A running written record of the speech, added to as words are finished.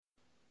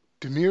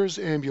Demir's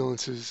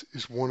Ambulances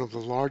is one of the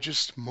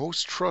largest,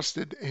 most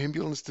trusted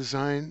ambulance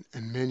design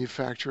and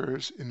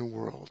manufacturers in the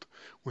world,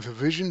 with a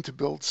vision to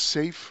build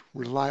safe,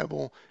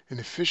 reliable, and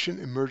efficient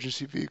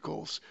emergency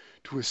vehicles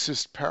to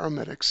assist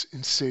paramedics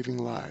in saving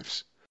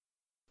lives.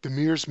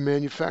 Demir's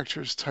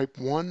manufactures Type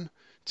 1,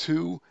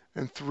 2,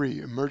 and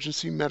 3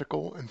 emergency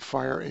medical and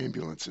fire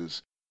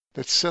ambulances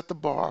that set the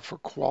bar for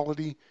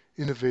quality,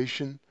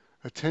 innovation,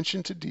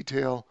 attention to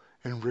detail,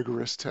 and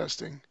rigorous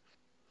testing.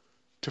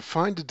 To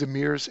find a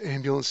Demir's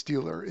ambulance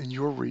dealer in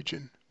your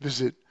region,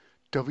 visit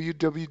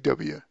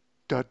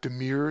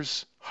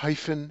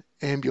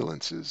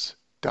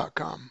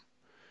www.demirs-ambulances.com.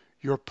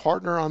 Your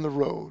partner on the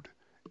road,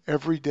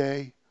 every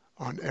day,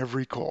 on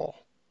every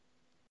call.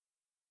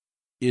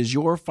 Is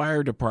your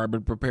fire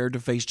department prepared to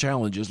face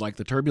challenges like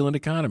the turbulent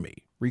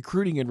economy,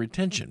 recruiting and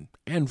retention,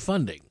 and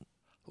funding?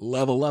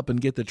 Level up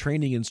and get the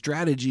training and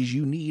strategies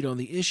you need on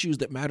the issues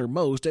that matter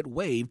most at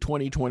WAVE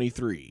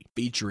 2023,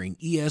 featuring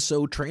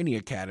ESO Training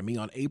Academy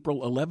on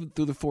April 11th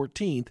through the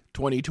 14th,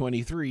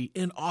 2023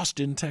 in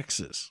Austin,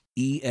 Texas.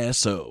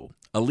 ESO,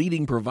 a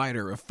leading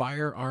provider of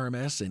fire,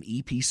 RMS, and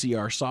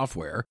EPCR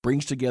software,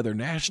 brings together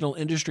national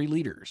industry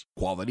leaders,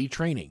 quality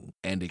training,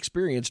 and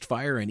experienced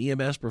fire and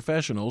EMS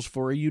professionals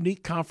for a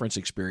unique conference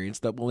experience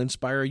that will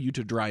inspire you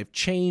to drive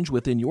change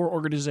within your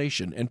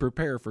organization and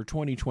prepare for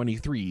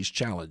 2023's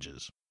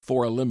challenges.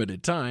 For a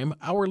limited time,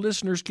 our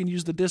listeners can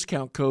use the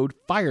discount code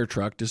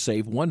FIRETRUCK to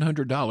save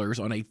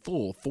 $100 on a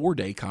full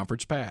 4-day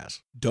conference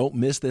pass. Don't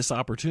miss this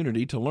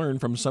opportunity to learn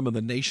from some of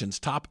the nation's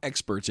top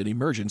experts in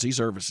emergency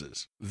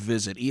services.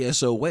 Visit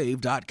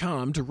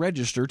ESOWave.com to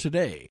register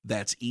today.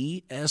 That's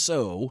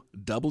ESOWAVE.com.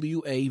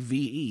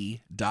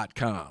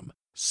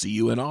 See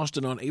you in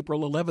Austin on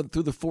April 11th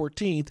through the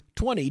 14th,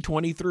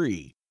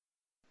 2023.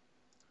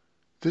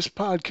 This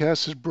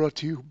podcast is brought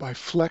to you by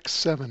Flex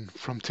 7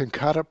 from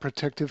Tenkata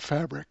Protective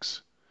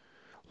Fabrics.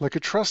 Like a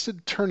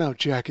trusted turnout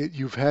jacket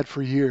you've had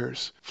for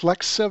years,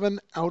 Flex 7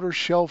 outer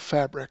shell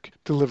fabric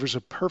delivers a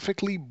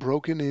perfectly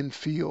broken-in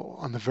feel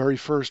on the very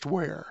first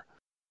wear.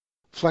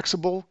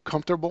 Flexible,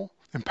 comfortable,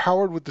 and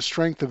powered with the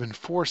strength of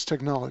enforced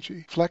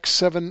technology, Flex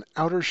 7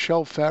 outer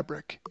shell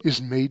fabric is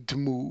made to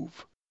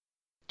move.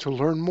 To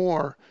learn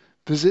more,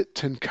 visit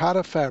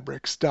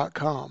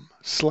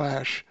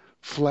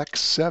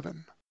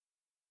tenkatafabrics.com/Flex7.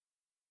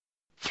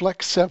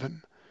 Flex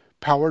 7,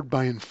 powered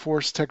by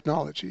enforced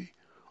technology,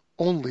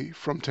 only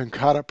from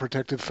Tenkata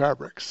Protective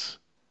Fabrics.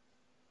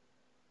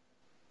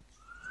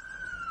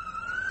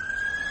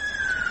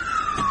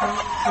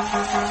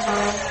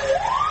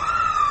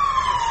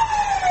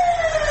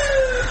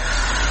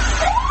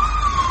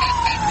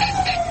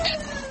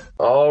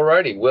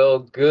 Alrighty, well,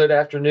 good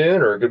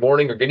afternoon or good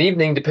morning or good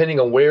evening,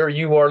 depending on where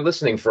you are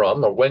listening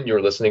from or when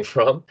you're listening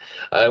from.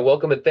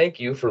 Welcome and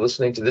thank you for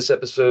listening to this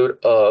episode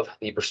of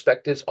the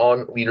Perspectives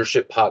on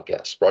Leadership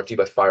podcast, brought to you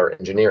by Fire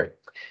Engineering.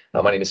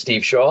 My name is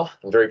Steve Shaw.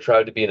 I'm very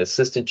proud to be an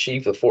Assistant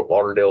Chief of Fort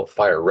Lauderdale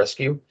Fire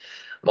Rescue.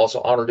 I'm also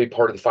honored to be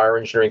part of the Fire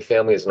Engineering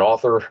family as an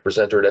author,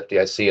 presenter at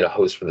FDIC, and a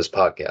host for this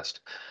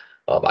podcast.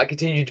 I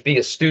continue to be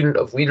a student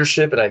of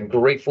leadership, and I'm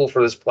grateful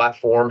for this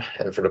platform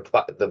and for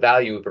the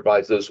value it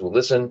provides those who will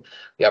listen,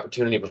 the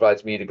opportunity it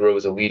provides me to grow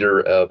as a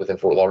leader within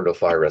Fort Lauderdale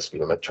Fire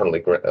Rescue. I'm eternally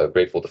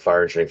grateful to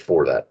Fire Engineering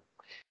for that.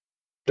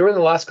 During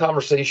the last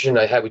conversation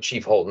I had with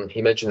Chief Holton,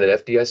 he mentioned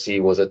that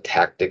FDIC was a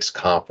tactics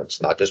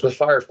conference, not just with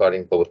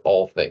firefighting, but with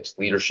all things,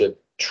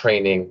 leadership,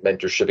 training,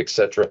 mentorship,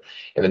 etc.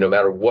 And that no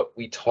matter what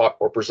we taught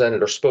or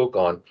presented or spoke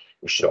on,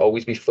 we should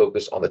always be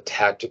focused on the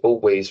tactical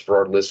ways for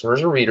our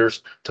listeners or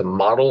readers to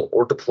model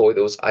or deploy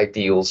those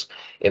ideals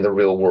in the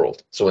real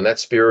world. So in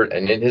that spirit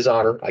and in his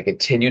honor, I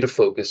continue to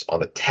focus on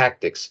the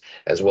tactics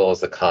as well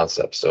as the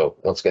concepts. So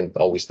once again,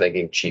 always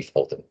thanking Chief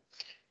Holton.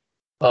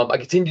 I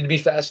continue to be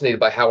fascinated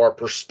by how our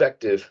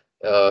perspective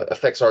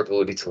affects our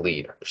ability to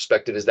lead.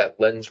 Perspective is that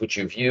lens which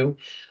you view.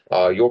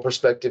 Your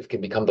perspective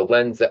can become the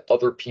lens that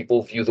other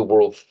people view the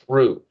world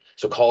through.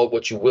 So call it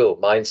what you will.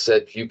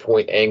 Mindset,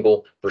 viewpoint,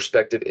 angle.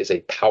 Perspective is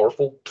a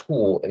powerful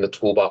tool in the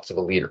toolbox of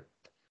a leader.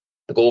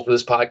 The goal for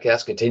this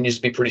podcast continues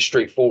to be pretty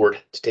straightforward: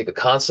 to take a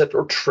concept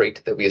or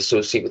trait that we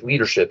associate with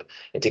leadership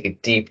and take a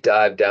deep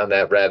dive down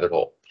that rabbit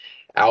hole.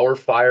 Our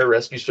fire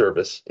rescue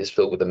service is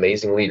filled with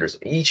amazing leaders.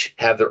 Each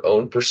have their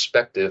own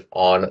perspective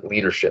on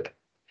leadership.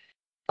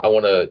 I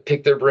want to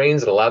pick their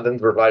brains and allow them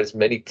to provide as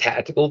many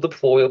tactical,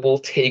 deployable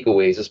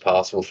takeaways as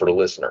possible for the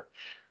listener.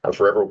 I'm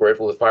forever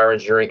grateful to Fire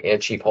Engineering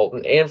and Chief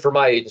Holton and for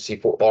my agency,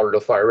 Fort Lauderdale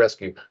Fire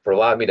Rescue, for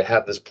allowing me to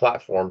have this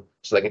platform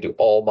so that I can do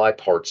all my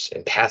parts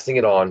in passing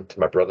it on to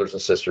my brothers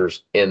and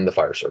sisters in the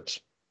fire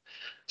service.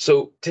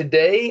 So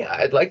today,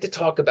 I'd like to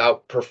talk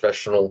about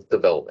professional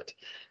development.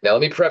 Now,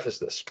 let me preface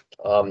this.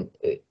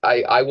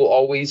 I will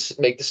always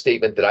make the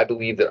statement that I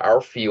believe that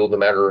our field, no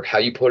matter how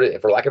you put it,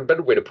 and for lack of a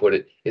better way to put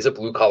it, is a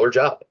blue-collar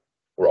job.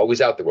 We're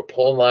always out there. We're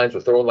pulling lines, we're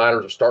throwing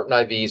liners, we're starting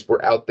IVs.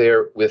 We're out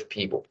there with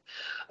people.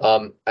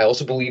 I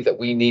also believe that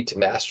we need to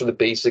master the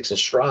basics and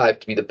strive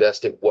to be the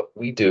best at what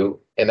we do,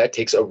 and that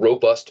takes a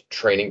robust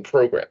training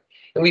program.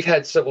 And we've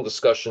had several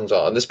discussions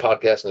on this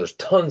podcast, and there's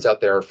tons out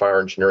there in fire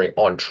engineering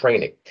on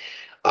training.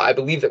 I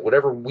believe that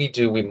whatever we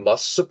do, we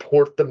must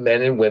support the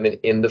men and women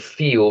in the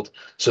field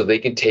so they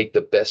can take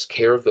the best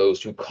care of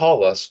those who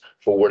call us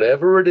for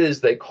whatever it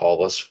is they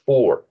call us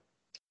for.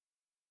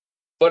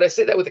 But I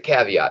say that with a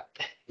caveat.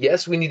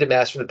 Yes, we need to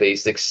master the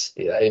basics,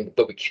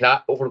 but we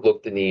cannot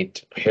overlook the need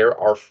to prepare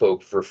our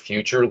folk for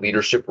future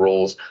leadership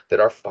roles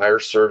that our fire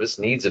service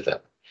needs of them.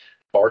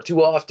 Far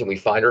too often, we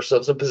find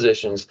ourselves in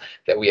positions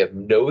that we have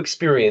no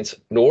experience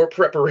nor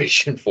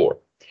preparation for.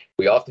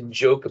 We often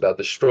joke about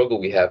the struggle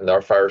we have in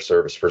our fire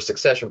service for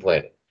succession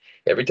planning.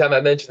 Every time I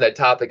mention that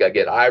topic, I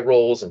get eye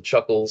rolls and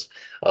chuckles.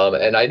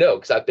 And I know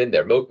because I've been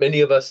there.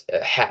 Many of us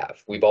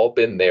have. We've all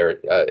been there,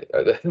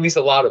 at least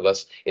a lot of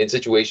us, in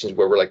situations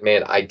where we're like,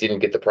 man, I didn't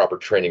get the proper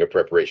training or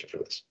preparation for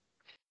this.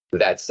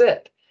 That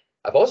said,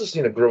 I've also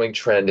seen a growing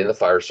trend in the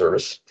fire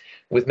service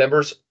with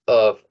members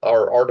of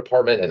our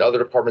department and other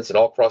departments and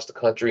all across the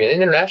country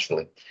and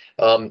internationally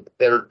that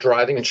are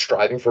driving and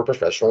striving for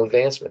professional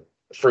advancement.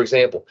 For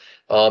example,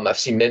 I've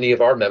seen many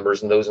of our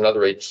members and those in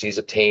other agencies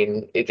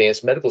obtain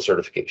advanced medical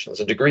certifications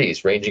and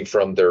degrees ranging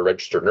from their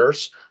registered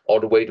nurse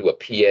all the way to a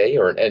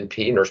PA or an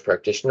NP, nurse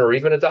practitioner, or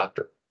even a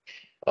doctor.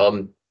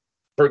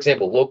 For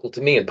example, local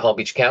to me in Palm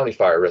Beach County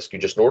Fire Rescue,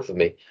 just north of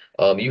me,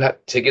 you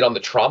have to get on the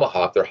Trauma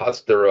Hawk,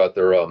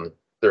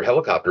 their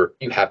helicopter.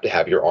 You have to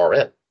have your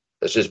RN.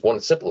 That's just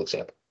one simple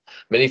example.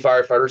 Many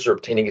firefighters are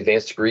obtaining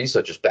advanced degrees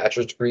such as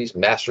bachelor's degrees,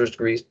 master's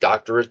degrees,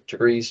 doctorate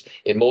degrees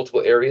in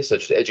multiple areas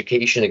such as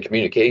education and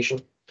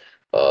communication.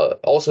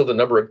 Also, the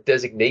number of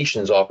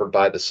designations offered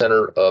by the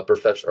Center of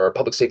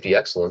Public Safety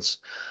Excellence,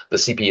 the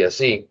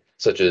CPSE,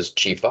 such as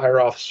Chief Fire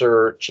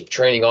Officer, Chief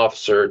Training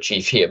Officer,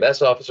 Chief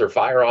EMS Officer,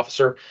 Fire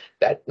Officer,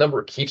 that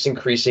number keeps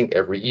increasing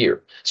every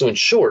year. So in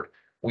short,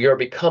 we are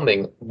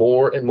becoming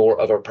more and more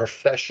of a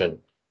profession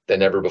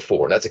than ever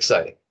before, and that's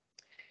exciting.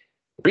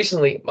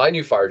 Recently, my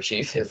new fire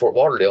chief in Fort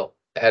Lauderdale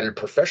added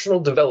professional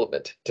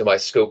development to my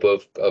scope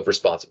of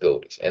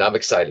responsibilities, and I'm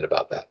excited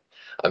about that.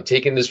 I'm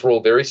taking this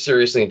role very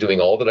seriously and doing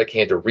all that I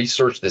can to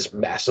research this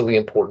massively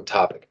important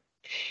topic.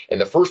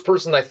 And the first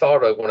person I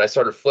thought of when I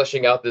started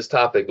fleshing out this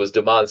topic was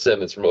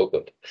Simmons from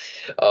Oakland.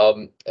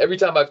 Every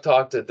time I've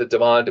talked to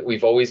Damon,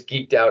 we've always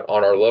geeked out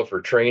on our love for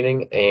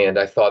training, and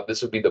I thought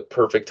this would be the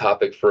perfect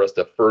topic for us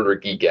to further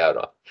geek out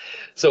on.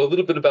 So a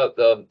little bit about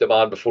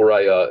Damon before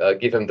I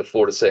give him the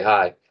floor to say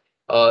hi.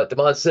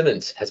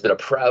 Simmons has been a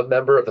proud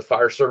member of the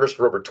fire service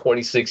for over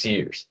 26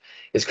 years.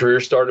 His career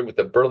started with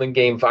the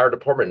Burlingame Fire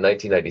Department in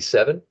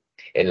 1997.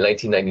 And in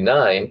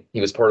 1999,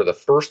 he was part of the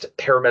first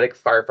paramedic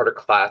firefighter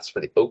class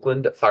for the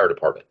Oakland Fire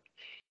Department.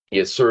 He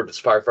has served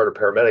as firefighter,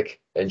 paramedic,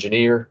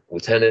 engineer,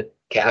 lieutenant,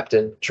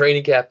 captain,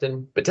 training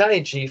captain,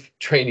 battalion chief,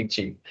 training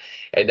chief,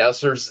 and now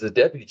serves as the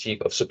deputy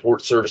chief of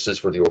support services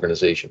for the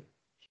organization.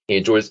 He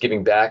enjoys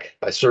giving back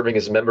by serving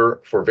as a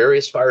member for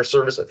various fire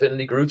service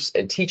affinity groups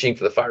and teaching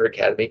for the Fire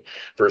Academy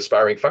for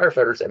aspiring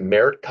firefighters at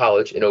Merritt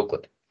College in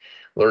Oakland.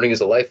 Learning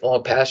is a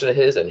lifelong passion of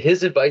his, and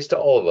his advice to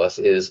all of us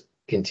is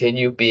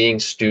continue being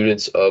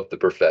students of the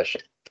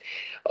profession.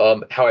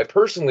 How I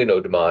personally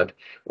know Damon,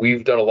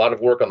 we've done a lot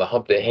of work on the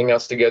Hump Day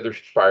Hangouts together,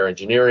 fire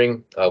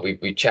engineering.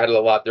 We chatted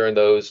a lot during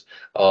those.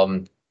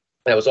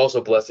 I was also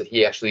blessed that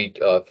he actually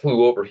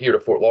flew over here to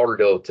Fort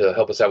Lauderdale to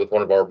help us out with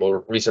one of our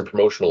more recent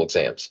promotional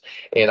exams.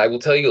 And I will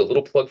tell you a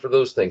little plug for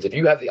those things. If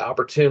you have the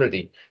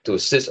opportunity to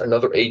assist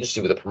another agency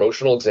with a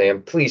promotional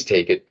exam, please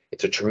take it.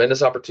 It's a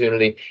tremendous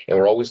opportunity, and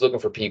we're always looking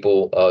for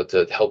people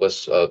to help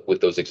us with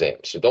those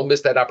exams. So don't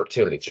miss that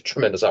opportunity. It's a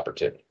tremendous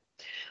opportunity.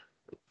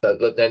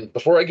 Then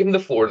before I give him the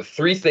floor, the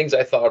three things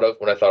I thought of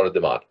when I thought of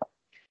Damon.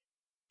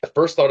 I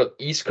first thought of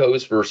East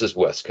Coast versus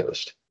West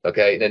Coast.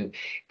 Okay. And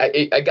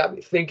I got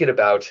me thinking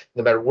about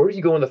no matter where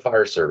you go in the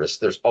fire service,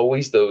 there's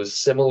always those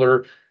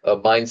similar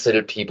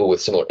mindseted people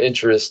with similar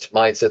interests,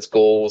 mindsets,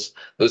 goals,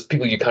 those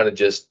people you kind of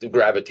just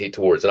gravitate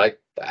towards. And I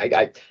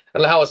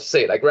don't know how else to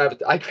say it. I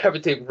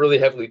gravitate really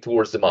heavily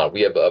towards Damon.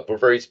 We're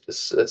very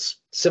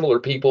similar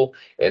people,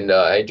 and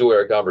I enjoy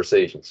our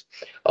conversations.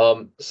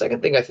 The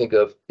second thing I think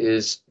of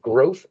is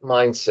growth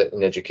mindset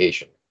in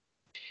education.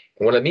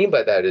 And what I mean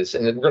by that is,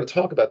 and we're going to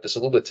talk about this a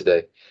little bit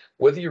today,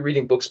 whether you're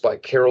reading books by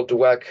Carol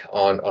Dweck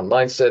on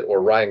mindset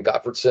or Ryan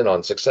Gottfredson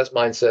on success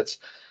mindsets,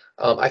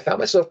 I found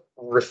myself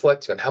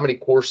reflecting on how many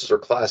courses or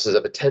classes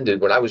I've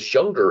attended when I was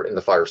younger in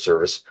the fire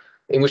service,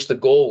 in which the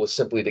goal was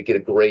simply to get a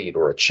grade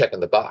or a check in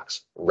the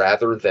box,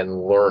 rather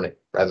than learning,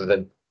 rather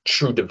than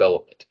true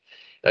development.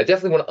 And I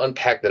definitely want to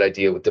unpack that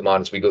idea with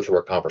Damon as we go through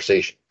our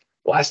conversation.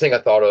 The last thing I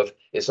thought of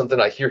is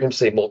something I hear him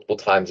say multiple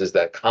times is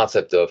that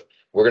concept of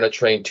we're going to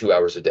train 2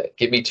 hours a day.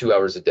 Give me 2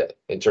 hours a day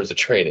in terms of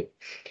training.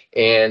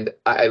 And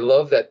I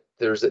love that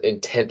there's an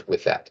intent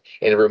with that.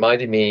 And it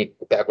reminded me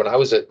back when I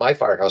was at my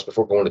firehouse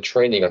before going to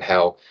training on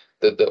how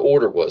the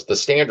order was, the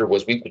standard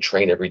was we would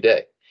train every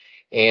day.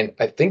 And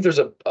I think there's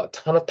a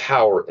ton of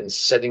power in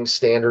setting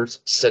standards,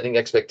 setting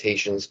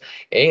expectations,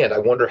 and I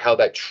wonder how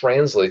that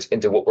translates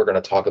into what we're going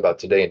to talk about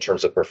today in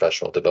terms of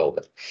professional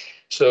development.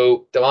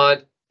 So,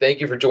 Damon, thank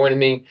you for joining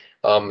me.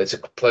 It's a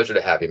pleasure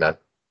to have you, man.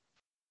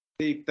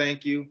 Steve,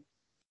 thank you.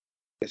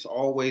 It's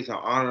always an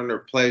honor and a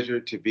pleasure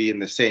to be in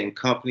the same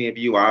company of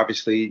you.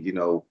 Obviously,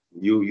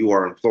 you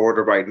are in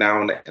Florida right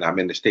now, and I'm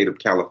in the state of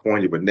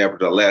California, but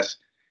nevertheless,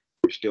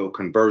 we're still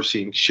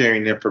conversing,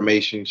 sharing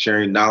information,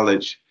 sharing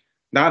knowledge,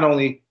 not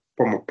only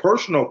from a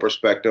personal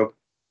perspective,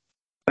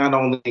 not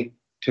only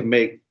to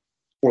make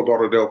Fort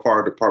Lauderdale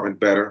Fire Department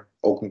better,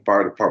 Oakland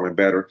Fire Department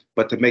better,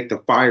 but to make the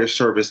fire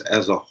service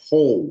as a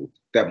whole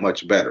that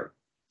much better.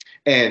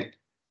 And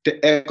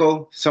to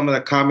echo some of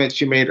the comments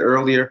you made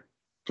earlier,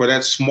 for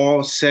that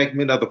small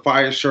segment of the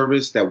fire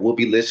service that will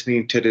be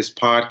listening to this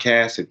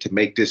podcast and to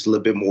make this a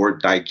little bit more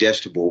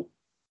digestible,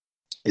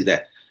 is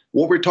that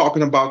what we're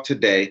talking about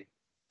today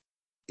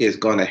is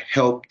going to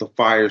help the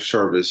fire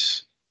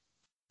service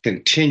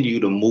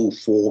continue to move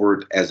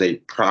forward as a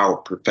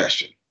proud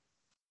profession.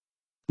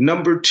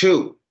 Number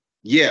two,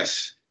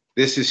 yes,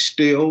 this is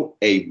still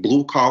a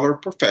blue collar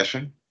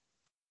profession.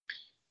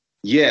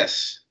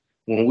 Yes,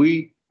 when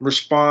we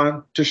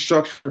respond to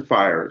structure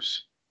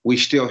fires, we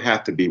still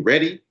have to be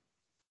ready,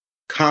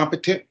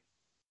 competent.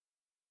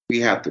 We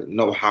have to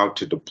know how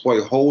to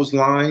deploy hose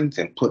lines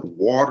and put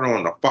water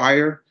on the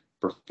fire,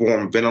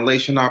 perform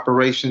ventilation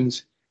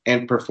operations,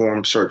 and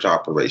perform search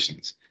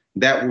operations.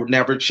 That will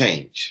never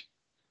change.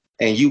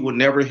 And you will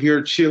never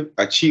hear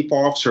a chief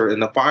officer in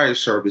the fire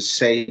service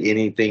say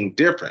anything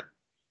different.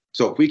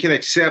 So if we can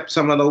accept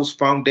some of those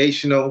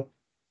foundational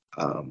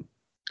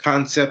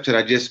concepts that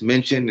I just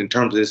mentioned in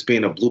terms of this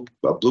being a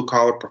blue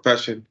collar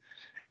profession,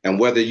 and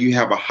whether you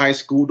have a high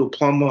school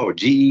diploma or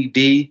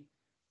GED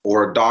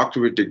or a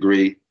doctorate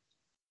degree,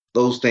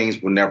 those things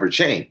will never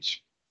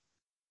change.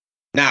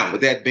 Now,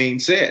 with that being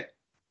said,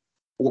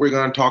 what we're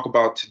going to talk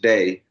about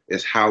today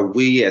is how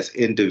we as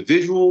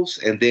individuals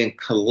and then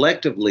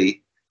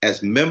collectively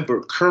as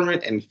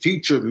current and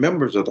future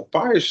members of the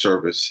fire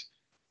service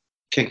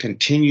can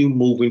continue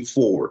moving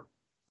forward.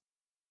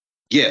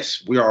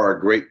 Yes, we are a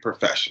great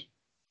profession.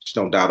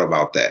 There's no doubt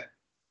about that.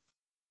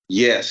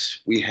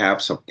 Yes, we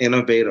have some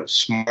innovative,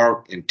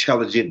 smart,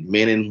 intelligent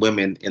men and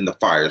women in the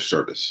fire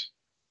service.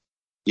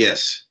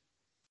 Yes.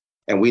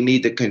 And we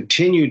need to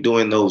continue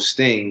doing those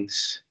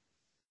things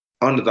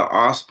under the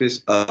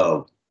auspice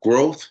of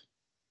growth,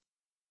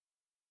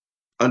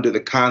 under the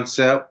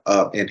concept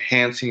of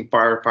enhancing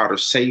firefighter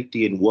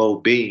safety and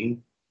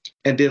well-being.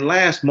 And then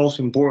last, most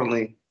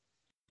importantly,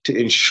 to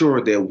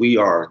ensure that we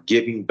are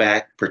giving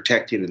back,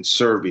 protecting, and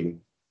serving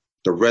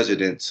the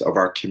residents of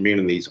our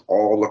communities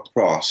all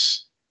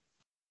across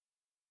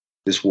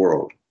this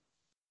world.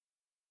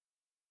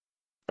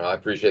 I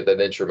appreciate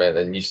that intro, man.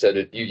 And you said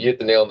it, you hit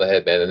the nail on the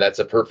head, man. And that's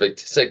a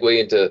perfect segue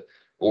into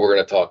what we're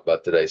going to talk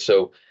about today.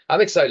 So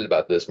I'm excited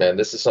about this, man.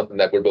 This is something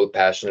that we're both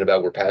passionate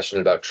about. We're passionate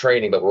about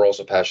training, but we're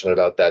also passionate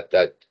about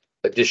that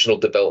additional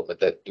development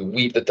that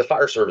the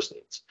fire service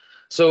needs.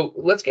 So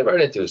let's get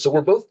right into it. So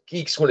we're both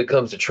geeks when it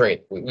comes to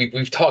training.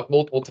 We've talked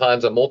multiple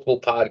times on multiple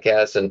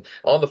podcasts and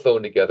on the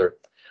phone together.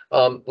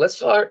 Let's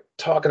start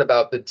talking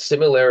about the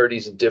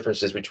similarities and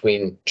differences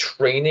between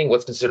training,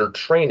 what's considered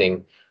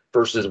training,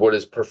 versus what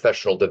is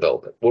professional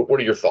development. What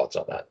are your thoughts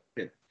on that?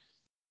 Yeah.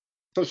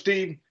 So,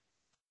 Steve,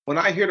 when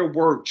I hear the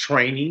word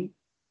training,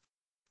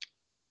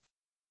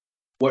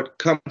 what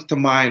comes to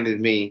mind to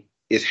me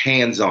is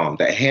hands-on,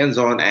 that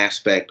hands-on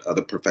aspect of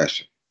the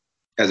profession.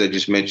 As I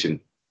just mentioned,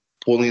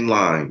 pulling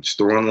lines,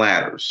 throwing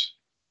ladders,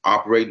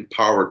 operating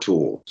power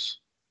tools,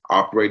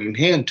 operating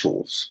hand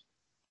tools.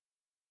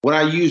 When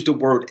I use the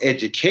word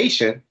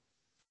education,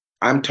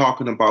 I'm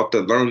talking about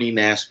the learning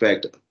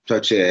aspect,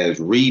 such as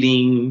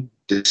reading,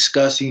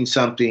 discussing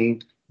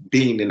something,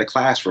 being in the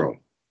classroom.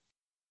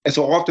 And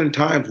so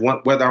oftentimes,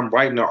 whether I'm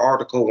writing an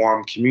article or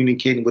I'm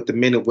communicating with the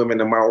men and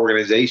women in my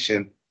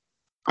organization,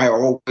 I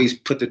always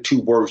put the two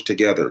words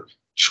together,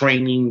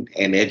 training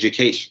and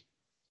education.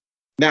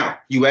 Now,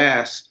 you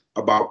asked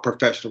about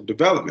professional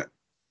development.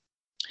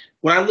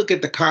 When I look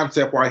at the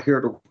concept or I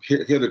hear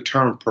the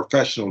term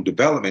professional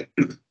development,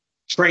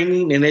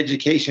 training and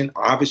education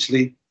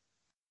obviously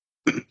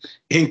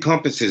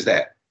encompasses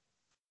that.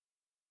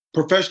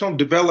 Professional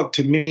development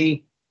to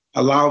me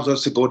allows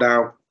us to go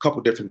down a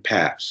couple different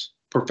paths.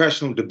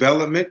 Professional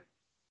development,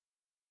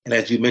 and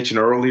as you mentioned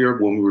earlier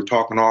when we were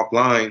talking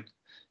offline,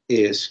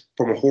 is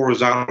from a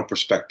horizontal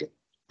perspective.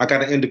 I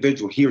got an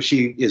individual, he or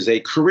she is a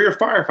career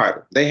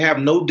firefighter. They have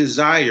no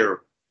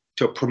desire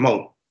to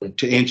promote,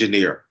 to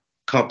engineer,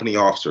 company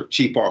officer,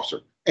 chief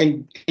officer.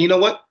 And you know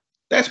what?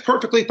 That's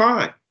perfectly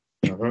fine.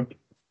 Mm-hmm.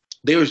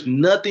 There's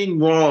nothing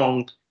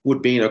wrong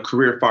with being a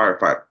career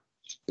firefighter.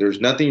 There's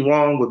nothing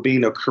wrong with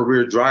being a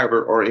career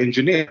driver or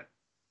engineer.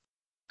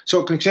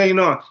 So continuing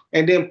on.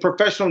 And then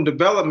professional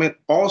development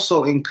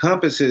also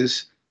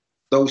encompasses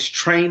those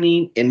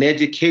training and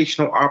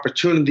educational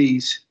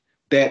opportunities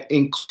that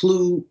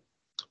include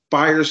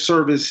fire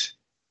service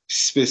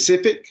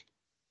specific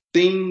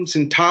themes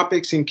and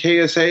topics in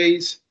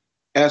KSAs,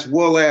 as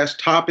well as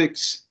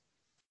topics,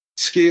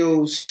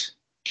 skills,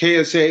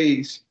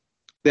 KSAs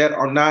that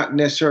are not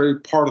necessarily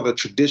part of the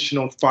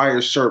traditional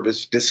fire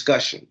service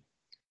discussion.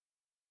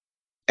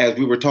 As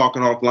we were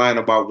talking offline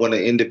about when an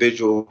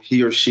individual,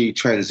 he or she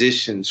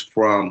transitions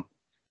from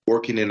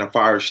working in a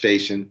fire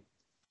station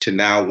to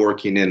now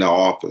working in the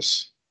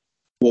office.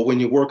 Well, when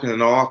you're working in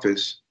the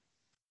office,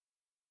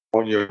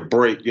 on your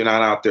break, you're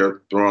not out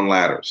there throwing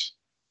ladders,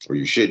 or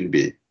you shouldn't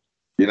be.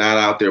 You're not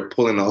out there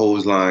pulling the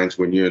hose lines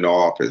when you're in the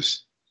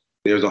office.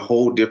 There's a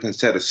whole different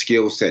set of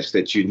skill sets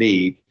that you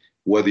need,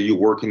 whether you're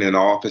working in the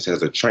office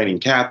as a training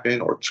captain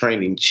or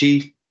training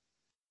chief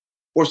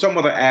or some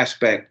other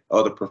aspect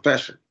of the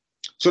profession.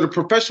 So the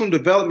professional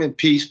development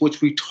piece,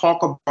 which we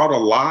talk about a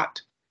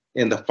lot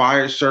in the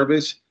fire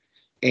service,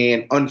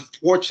 and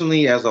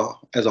unfortunately, as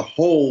a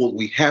whole,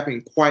 we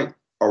haven't quite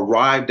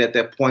arrived at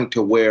that point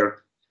to where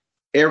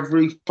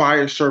every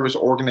fire service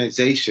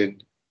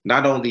organization,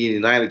 not only in the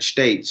United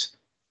States,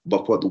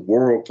 but for the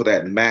world for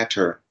that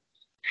matter,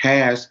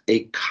 has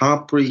a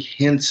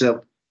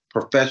comprehensive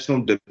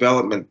professional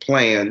development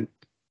plan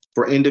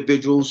for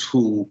individuals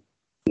who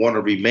want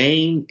to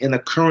remain in a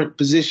current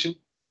position,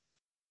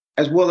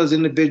 as well as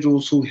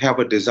individuals who have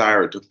a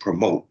desire to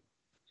promote.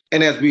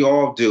 And as we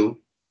all do,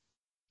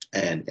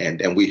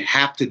 and we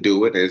have to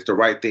do it, it's the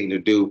right thing to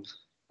do,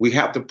 we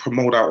have to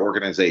promote our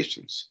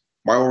organizations.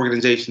 My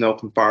organization,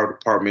 Oakland Fire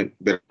Department,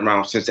 been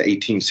around since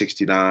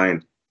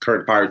 1869.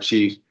 Current fire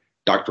chief,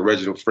 Dr.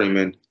 Reginald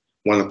Freeman,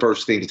 one of the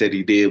first things that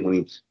he did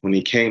when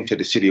he came to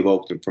the city of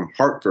Oakland from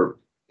Hartford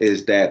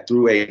is that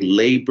through a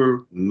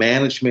labor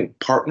management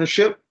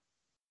partnership,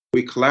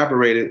 we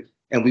collaborated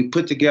and we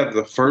put together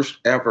the first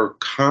ever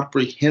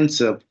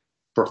comprehensive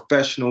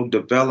professional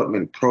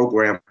development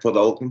program for the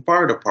Oakland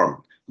Fire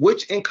Department,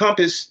 which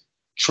encompassed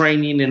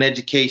training and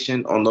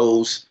education on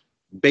those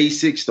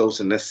basics, those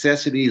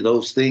necessities,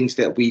 those things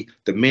that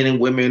the men and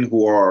women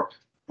who are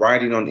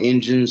riding on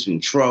engines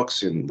and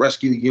trucks and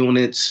rescue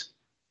units,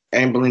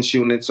 ambulance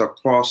units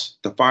across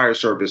the fire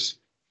service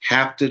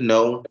have to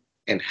know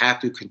and have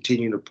to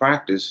continue to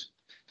practice.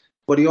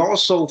 But he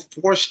also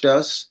forced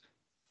us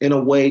in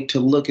a way to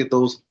look at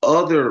those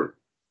other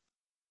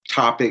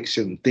topics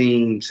and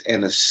themes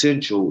and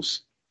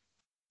essentials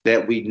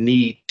that we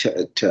need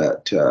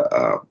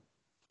to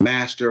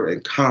master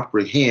and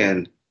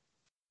comprehend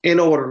in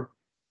order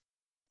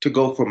to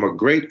go from a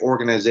great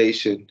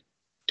organization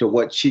to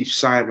what Chief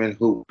Simon,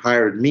 who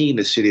hired me in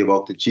the city of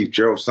Oakland, Chief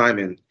Gerald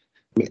Simon,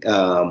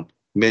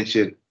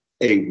 mentioned,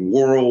 a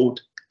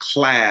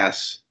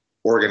world-class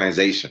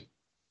organization.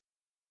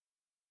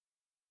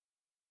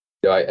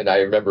 Yeah, and I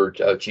remember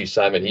Chief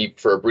Simon. He,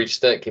 for a brief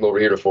stint, came over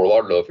here to Fort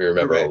Lauderdale, if you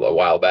remember, a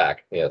while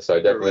back. Yeah, so I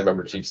definitely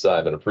remember Chief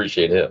Simon.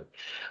 Appreciate him.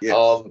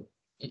 Yes.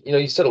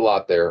 You said a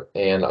lot there,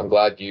 and I'm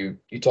glad you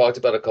talked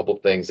about a couple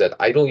of things that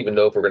I don't even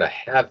know if we're going to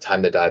have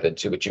time to dive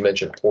into, but you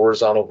mentioned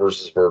horizontal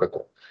versus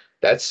vertical.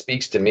 That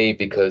speaks to me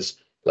because,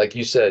 like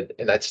you said,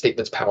 and that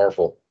statement's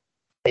powerful,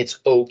 it's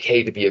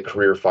okay to be a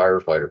career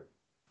firefighter.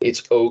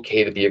 It's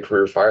okay to be a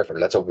career firefighter.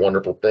 That's a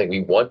wonderful thing.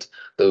 We want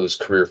those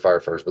career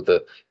firefighters with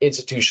the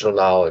institutional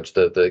knowledge,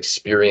 the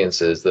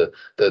experiences, the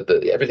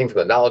everything from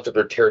the knowledge of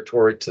their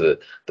territory to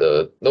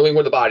the knowing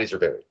where the bodies are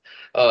buried.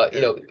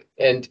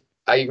 And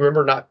I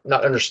remember not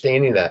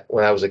understanding that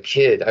when I was a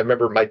kid. I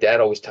remember my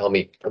dad always telling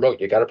me, promote,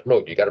 you got to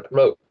promote, you got to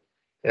promote.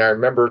 And I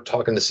remember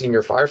talking to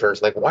senior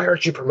firefighters, like, why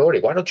aren't you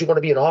promoting? Why don't you want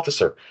to be an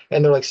officer?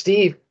 And they're like,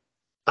 Steve,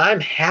 I'm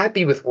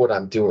happy with what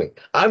I'm doing.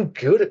 I'm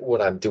good at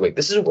what I'm doing.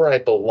 This is where I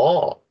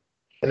belong.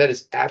 And that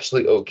is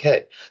absolutely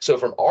okay. So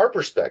from our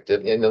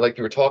perspective, and like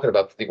you were talking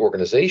about the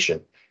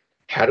organization,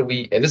 how do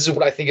we, and this is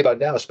what I think about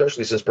now,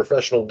 especially since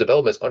professional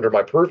development is under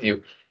my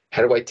purview,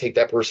 how do I take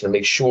that person and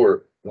make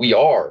sure we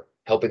are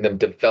helping them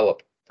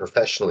develop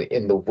professionally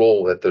in the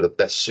role that they're the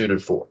best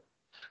suited for?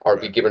 Are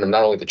we giving them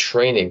not only the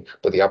training,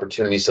 but the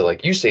opportunities to,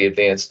 like you say,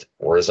 advance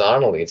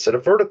horizontally instead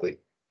of vertically?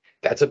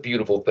 That's a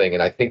beautiful thing.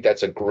 And I think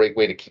that's a great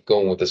way to keep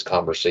going with this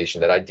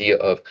conversation, that idea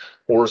of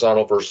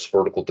horizontal versus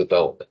vertical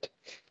development.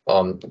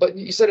 But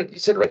you said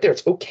it right there.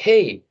 It's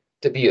okay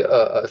to be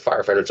a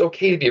firefighter. It's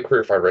okay to be a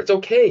career firefighter. It's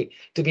okay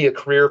to be a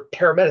career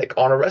paramedic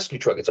on a rescue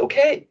truck. It's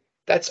okay.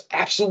 That's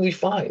absolutely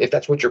fine if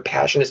that's what your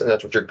passion is and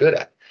that's what you're good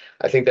at.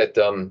 I think that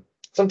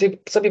some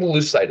people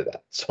lose sight of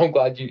that. So I'm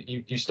glad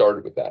you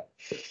started with that.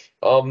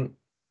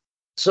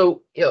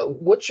 So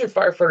what should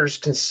firefighters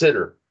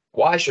consider?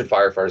 Why should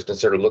firefighters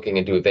consider looking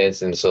into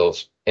advancing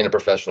themselves in a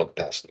professional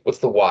capacity? What's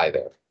the why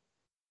there?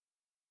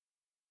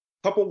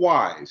 Couple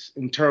whys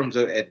in terms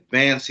of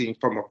advancing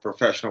from a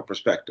professional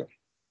perspective.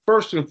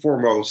 First and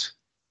foremost,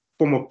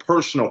 from a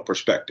personal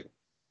perspective.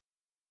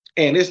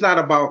 And it's not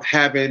about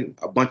having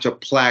a bunch of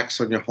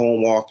plaques on your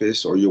home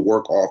office or your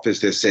work office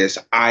that says,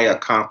 I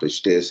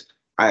accomplished this,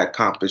 I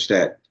accomplished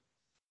that.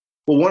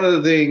 But one of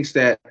the things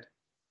that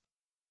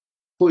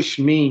pushed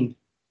me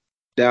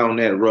down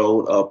that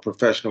road of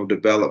professional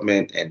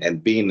development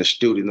and being a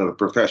student of the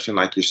profession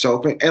like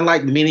yourself and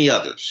like many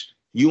others,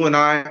 you and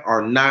I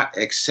are not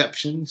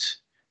exceptions.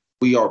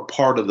 We are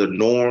part of the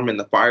norm in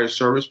the fire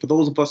service. For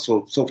those of us,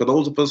 so for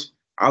those of us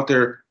out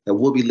there that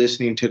will be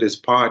listening to this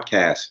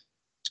podcast,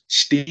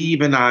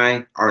 Steve and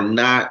I are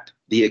not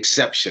the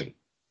exception.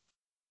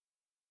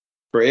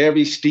 For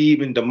every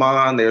Steve and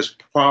Damon, there's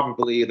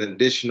probably an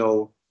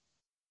additional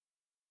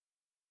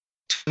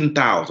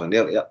 10,000,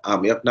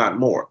 if not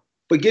more.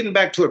 But getting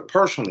back to it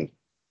personally,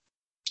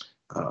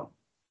 uh,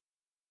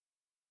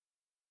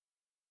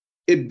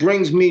 it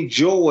brings me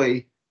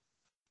joy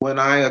when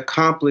I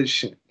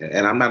accomplish,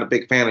 and I'm not a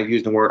big fan of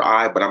using the word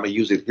I, but I'm going to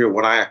use it here,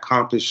 when I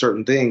accomplish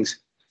certain things.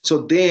 So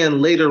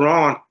then later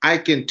on, I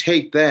can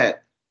take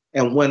that,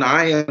 and when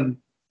I am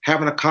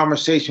having a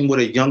conversation with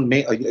a young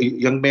man,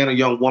 or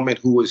young woman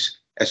who is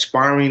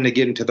aspiring to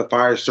get into the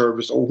fire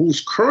service or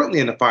who's currently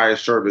in the fire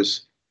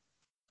service,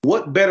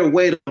 what better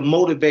way to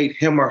motivate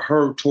him or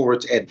her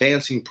towards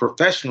advancing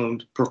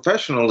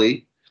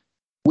professionally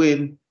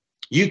when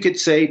you could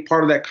say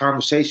part of that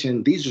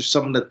conversation, these are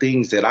some of the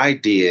things that I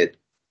did,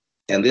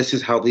 and this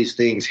is how these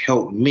things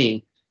helped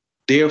me.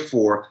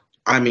 Therefore,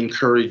 I'm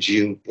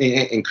encouraging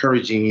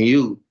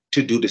you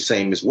to do the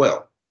same as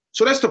well.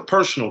 So that's the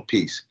personal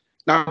piece.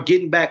 Now,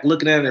 getting back,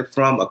 looking at it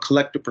from a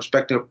collective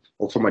perspective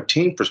or from a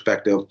team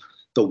perspective,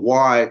 the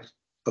why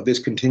of this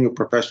continual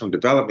professional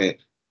development,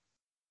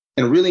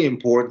 and really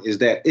important, is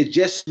that it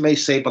just may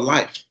save a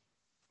life.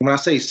 When I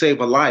say save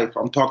a life,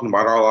 I'm talking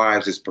about our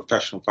lives as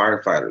professional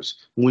firefighters.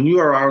 When you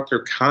are out there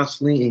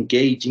constantly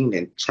engaging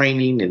in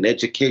training and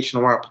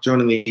educational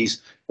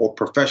opportunities or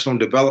professional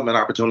development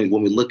opportunities,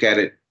 when we look at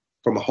it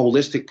from a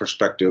holistic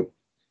perspective,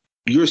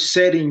 you're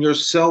setting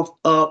yourself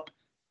up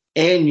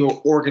and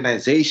your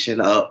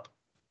organization up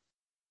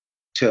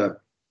to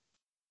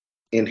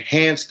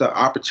enhance the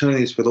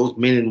opportunities for those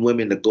men and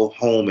women to go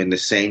home in the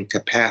same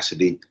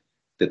capacity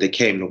that they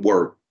came to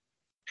work.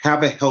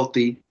 Have a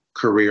healthy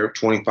career,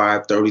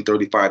 25, 30,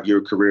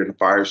 35-year career in the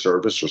fire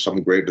service or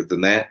something greater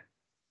than that.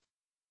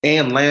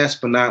 And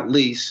last but not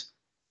least,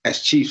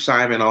 as Chief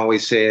Simon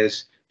always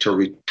says, to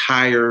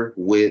retire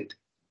with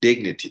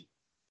dignity.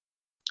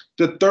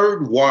 The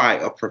third why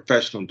of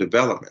professional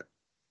development.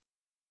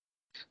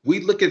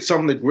 We look at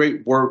some of the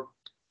great work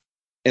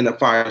in the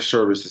fire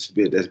service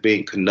that's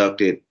being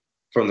conducted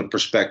from the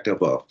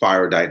perspective of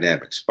fire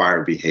dynamics,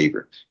 fire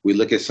behavior. We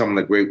look at some of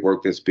the great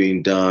work that's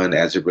being done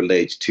as it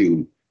relates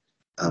to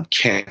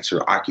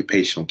cancer,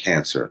 occupational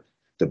cancer,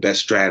 the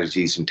best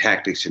strategies and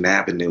tactics and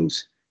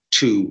avenues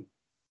to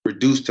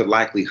reduce the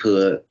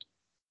likelihood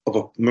of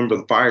a member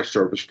of the fire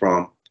service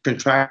from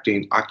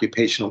contracting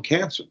occupational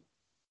cancer.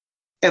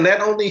 And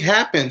that only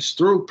happens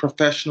through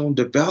professional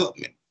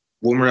development.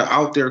 When we're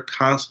out there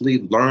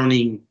constantly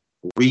learning,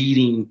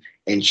 reading,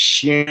 and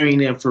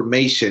sharing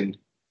information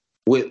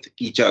with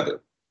each other.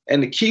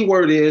 And the key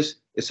word is,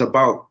 it's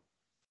about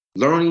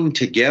learning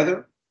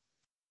together,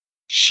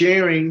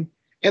 sharing,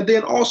 and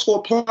then also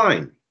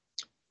applying.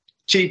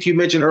 Chief, you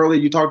mentioned earlier,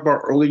 you talked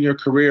about early in your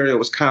career, it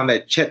was kind of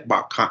that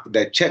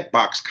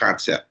checkbox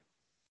concept,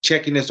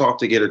 checking this off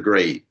to get a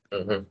grade.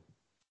 Mm-hmm.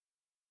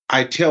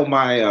 I tell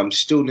my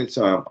students,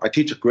 I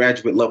teach a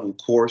graduate level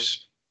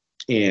course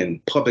in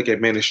public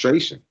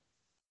administration.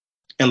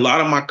 And a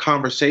lot of my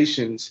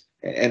conversations,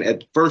 and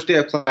at the first day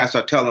of class,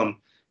 I tell them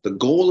the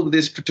goal of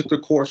this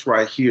particular course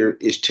right here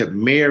is to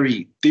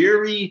marry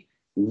theory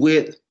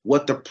with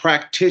what the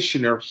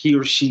practitioner, he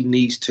or she,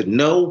 needs to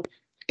know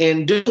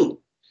and do.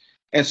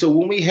 And so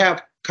when we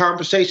have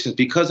conversations,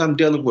 because I'm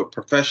dealing with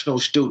professional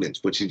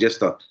students, which is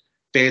just a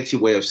fancy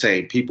way of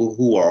saying people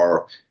who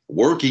are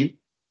working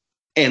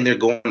and they're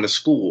going to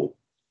school,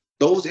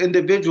 those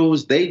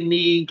individuals, they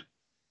need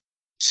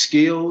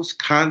skills,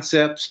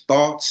 concepts,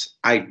 thoughts,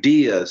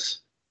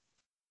 ideas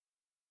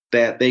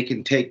that they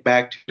can take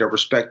back to their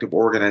respective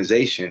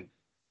organization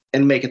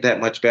and make it that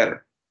much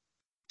better.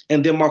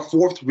 And then my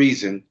fourth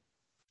reason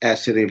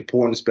as to the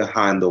importance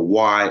behind the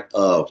why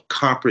of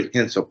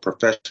comprehensive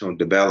professional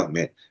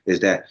development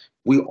is that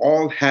we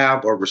all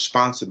have a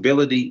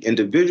responsibility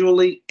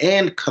individually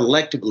and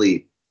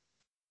collectively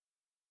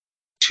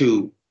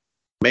to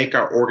make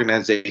our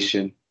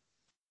organization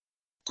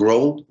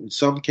grow in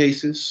some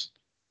cases,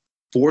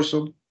 force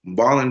them,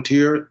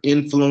 volunteer,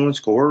 influence,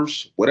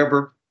 coerce,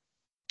 whatever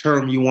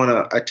term you want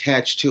to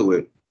attach to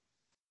it,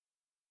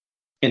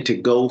 and to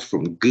go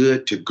from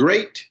good to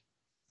great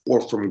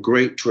or from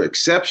great to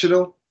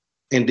exceptional.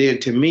 And then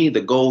to me,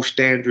 the gold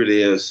standard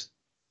is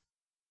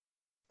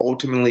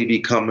ultimately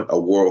becoming a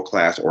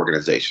world-class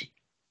organization.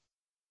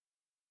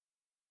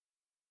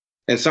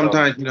 And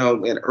sometimes,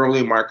 and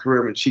early in my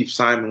career when Chief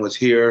Simon was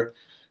here,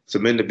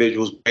 some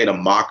individuals made a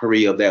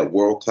mockery of that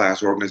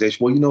world-class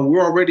organization. Well,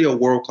 we're already a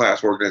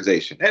world-class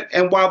organization.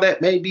 And while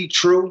that may be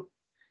true,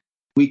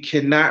 we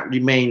cannot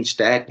remain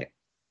stagnant.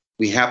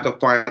 We have to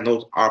find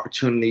those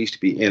opportunities to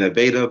be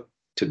innovative,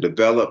 to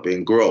develop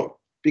and grow,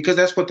 because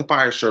that's what the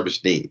fire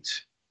service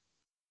needs.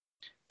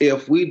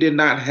 If we did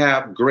not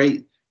have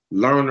great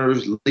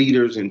learners,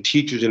 leaders, and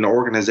teachers in the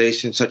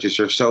organization, such as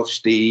yourself,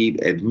 Steve,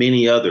 and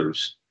many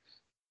others,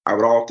 I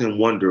would often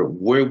wonder,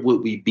 where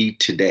would we be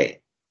today?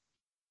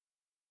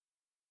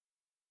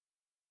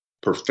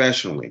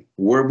 Professionally,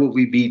 where would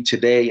we be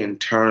today in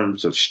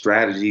terms of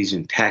strategies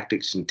and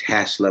tactics and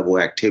task level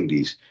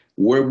activities?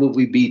 Where would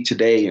we be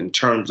today in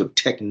terms of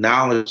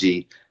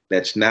technology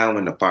that's now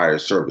in the fire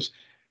service?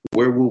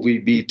 Where will we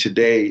be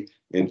today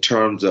in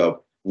terms of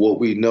what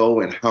we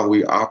know and how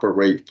we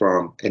operate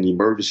from an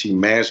emergency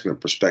management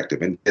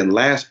perspective? And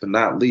last but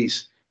not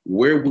least,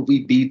 where would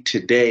we be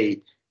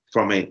today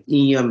from an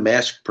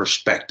EMS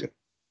perspective?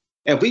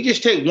 And if we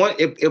just take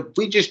if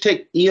we just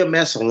take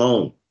EMS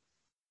alone,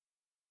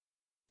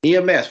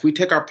 EMS, we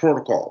take our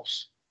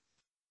protocols,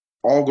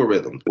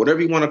 algorithms, whatever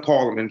you want to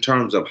call them, in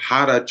terms of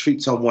how to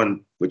treat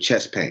someone with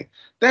chest pain.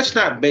 That's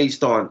not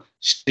based on,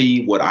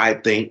 Steve, what I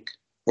think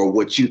or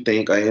what you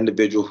think an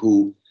individual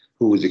who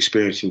is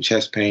experiencing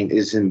chest pain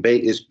is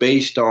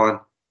based on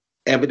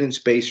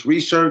evidence-based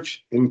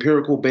research,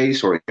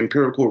 empirical-based or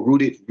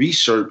empirical-rooted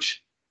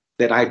research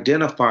that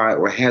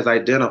has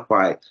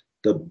identified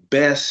the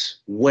best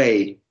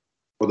way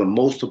or the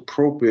most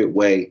appropriate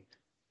way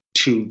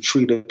to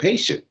treat a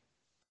patient.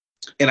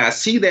 And I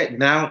see that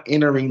now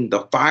entering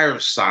the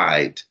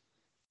fireside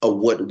of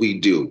what we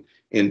do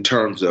in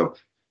terms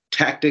of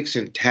tactics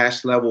and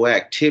task level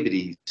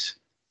activities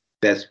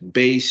that's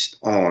based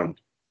on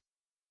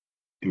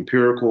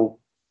empirical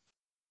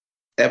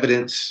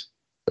evidence,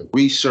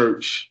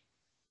 research,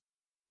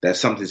 that's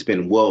something that's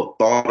been well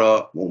thought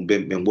up,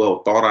 been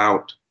well thought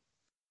out,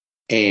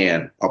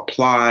 and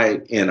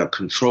applied in a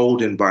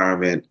controlled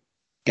environment,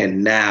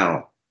 and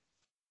now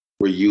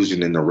we're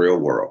using in the real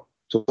world.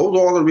 So those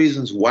are all the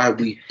reasons why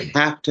we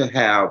have to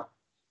have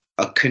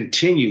a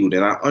continued,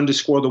 and I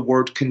underscore the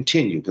word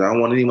continue, because I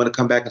don't want anyone to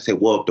come back and say,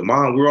 well,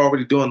 Damon, we're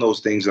already doing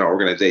those things in our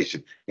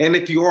organization. And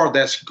if you are,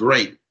 that's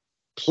great.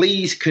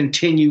 Please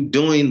continue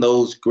doing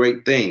those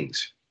great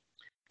things.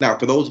 Now,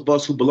 for those of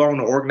us who belong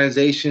to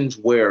organizations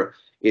where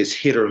it's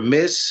hit or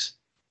miss,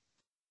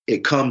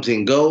 it comes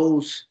and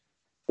goes,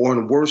 or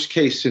in worst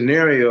case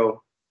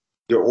scenario,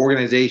 your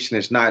organization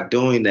is not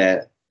doing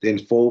that, then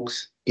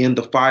folks in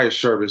the fire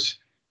service,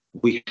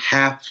 we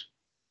have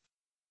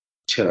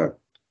to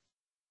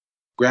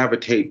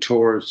gravitate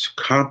towards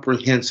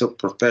comprehensive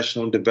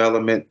professional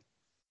development,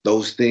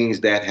 those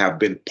things that have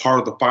been part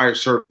of the fire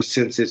service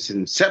since its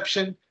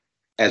inception,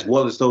 as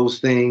well as those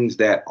things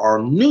that are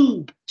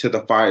new to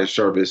the fire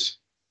service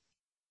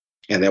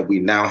and that we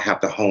now have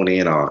to hone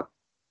in on.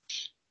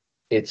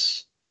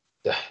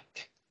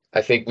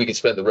 I think we could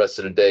spend the rest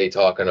of the day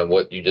talking on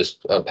what you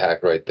just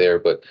unpacked right there,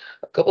 but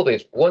a couple of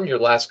things. One, your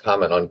last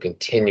comment on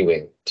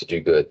continuing to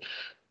do good.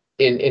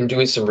 In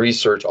doing some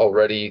research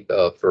already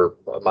for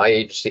my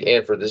agency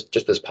and for this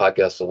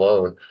podcast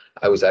alone,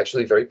 I was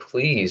actually very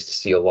pleased to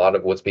see a lot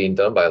of what's being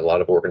done by a lot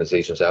of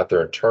organizations out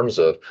there in terms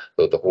of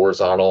both the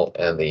horizontal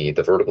and the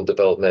vertical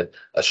development,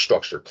 a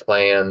structured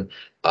plan.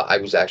 I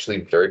was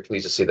actually very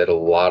pleased to see that a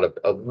lot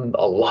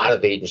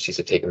of agencies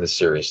have taken this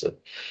seriously,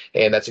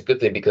 and that's a good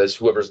thing, because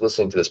whoever's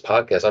listening to this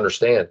podcast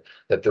understand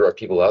that there are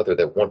people out there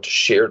that want to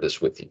share this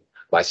with you.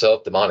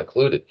 Myself, Damon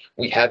included,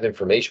 we have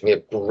information. We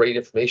have great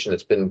information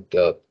that's been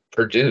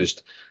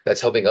produced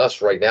that's helping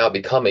us right now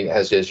becoming,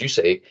 as you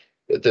say,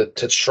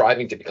 to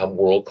striving to become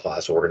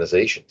world-class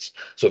organizations.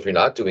 So if you're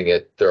not doing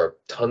it, there are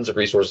tons of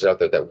resources out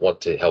there that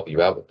want to help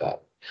you out with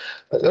that.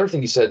 Another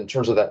thing you said in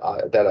terms of that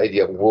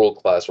idea of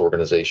world-class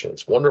organization,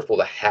 it's wonderful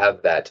to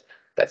have that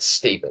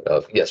statement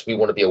of, yes, we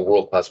want to be a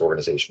world-class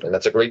organization, and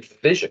that's a great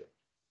vision.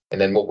 And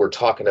then what we're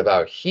talking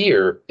about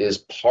here is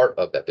part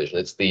of that vision.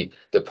 It's the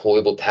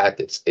deployable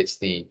tactics. It's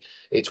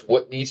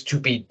what needs to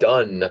be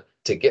done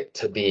to get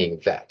to being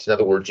that. In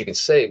other words, you can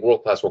say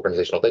world-class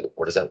organizational data.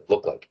 What does that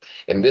look like?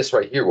 And this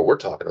right here, what we're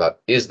talking about,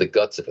 is the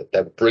guts of it.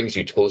 That brings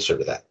you closer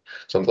to that.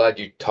 So I'm glad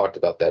you talked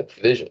about that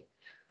vision.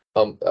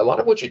 A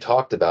lot of what you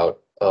talked about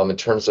in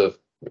terms of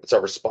it's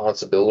our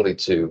responsibility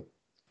to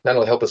not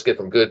only help us get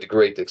from good to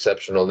great to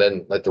exceptional,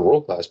 then like the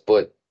world-class,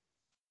 but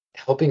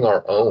helping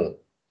our own.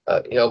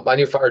 My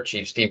new fire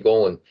chief, Steve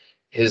Golan,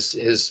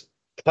 his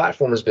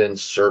platform has been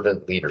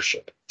servant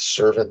leadership.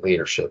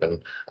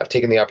 And I've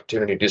taken the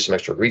opportunity to do some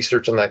extra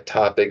research on that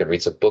topic and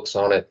read some books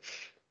on it.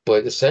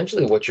 But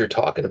essentially what you're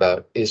talking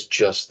about is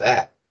just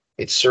that.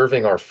 It's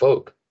serving our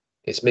folk.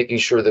 It's making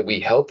sure that we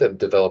help them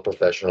develop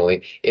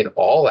professionally in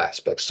all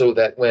aspects, so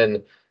that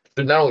when,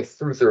 not only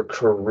through their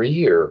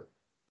career,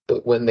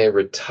 but when they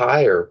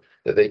retire,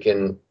 that they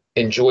can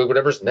enjoy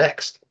whatever's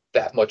next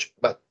that much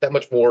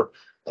more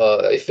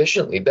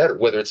efficiently, better,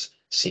 whether it's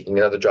seeking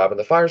another job in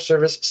the fire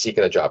service,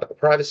 seeking a job in the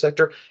private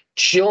sector,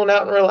 chilling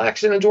out and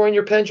relaxing, enjoying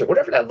your pension,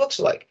 whatever that looks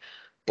like.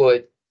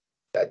 But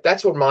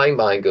that's what my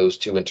mind goes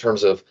to in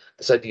terms of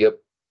this idea of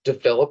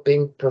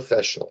developing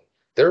professionally.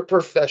 They're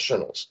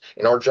professionals,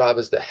 and our job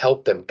is to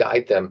help them,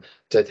 guide them,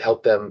 to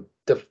help them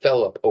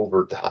develop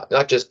over time.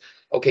 Not just,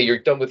 okay, you're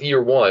done with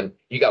year one,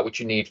 you got what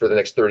you need for the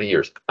next 30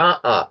 years.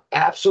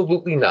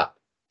 Absolutely not.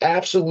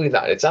 Absolutely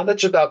not. It's not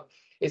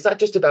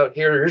just about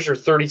here's your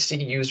 30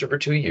 CEUs for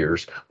 2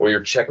 years, or you're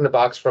checking the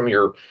box from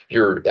your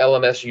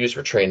LMS used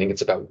for training.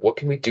 It's about what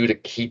can we do to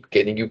keep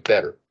getting you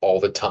better all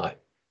the time.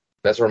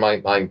 That's where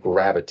my mind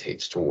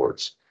gravitates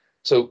towards.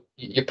 So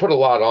you put a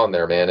lot on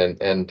there, man,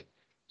 and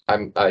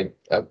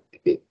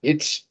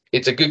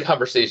it's a good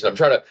conversation. I'm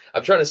trying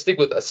to stick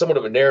with somewhat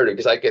of a narrative,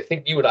 because I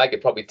think you and I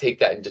could probably take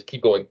that and just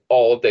keep going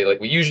all day like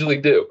we usually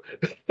do.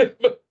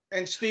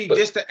 And Steve,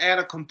 just to add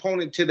a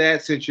component to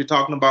that, since you're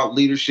talking about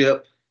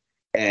leadership,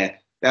 and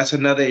that's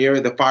another area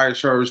of the fire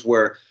service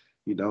where,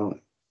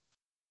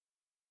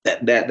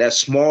 that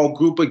small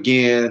group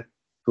again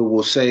who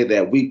will say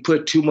that we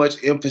put too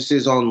much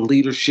emphasis on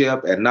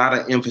leadership and not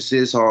an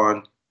emphasis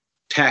on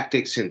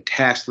tactics and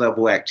task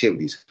level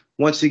activities.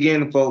 Once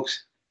again,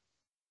 folks,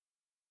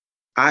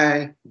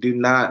 I do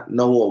not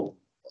know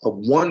of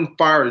one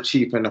fire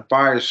chief in the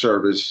fire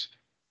service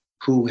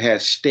who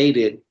has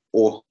stated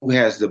or who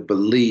has the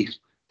belief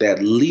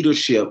that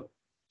leadership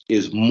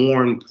is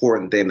more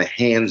important than the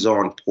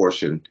hands-on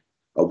portion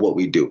of what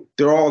we do.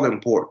 They're all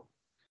important.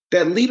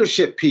 That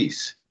leadership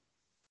piece,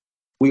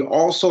 we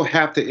also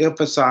have to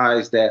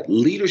emphasize that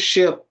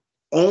leadership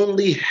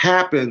only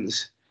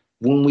happens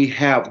when we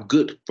have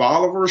good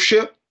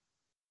followership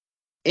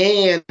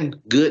and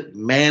good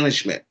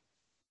management.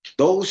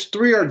 Those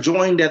three are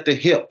joined at the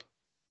hip.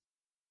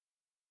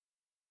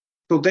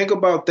 So think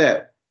about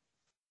that.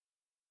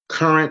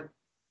 Current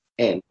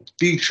and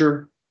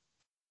future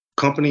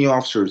company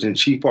officers and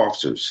chief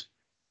officers.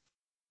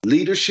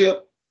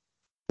 Leadership,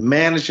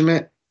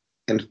 management,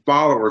 and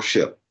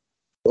followership.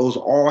 Those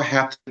all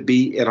have to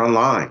be in a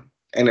line.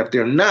 And if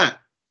they're not,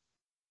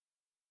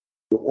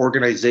 the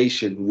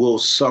organization will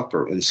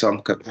suffer in some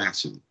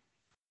capacity.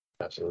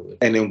 Absolutely.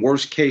 And in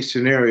worst case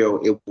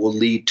scenario, it will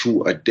lead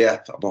to a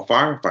death of a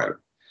firefighter.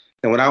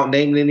 And without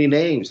naming any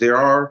names, there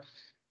are,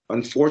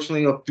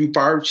 unfortunately, a few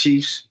fire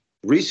chiefs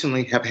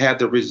recently have had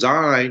to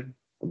resign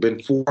or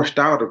been forced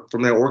out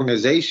from their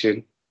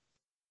organization,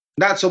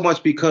 not so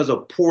much because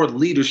of poor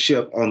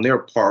leadership on their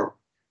part,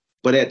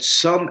 but at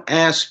some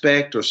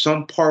aspect or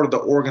some part of the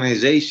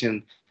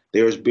organization,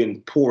 there's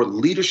been poor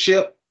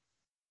leadership,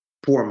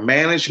 poor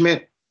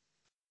management,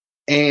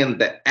 and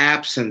the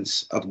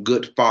absence of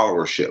good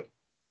followership.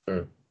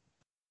 Mm.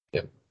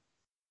 Yeah.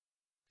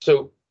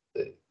 So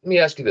let me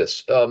ask you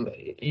this.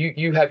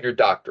 You have your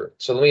doctorate.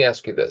 So let me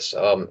ask you this.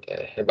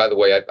 And by the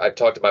way, I've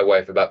talked to my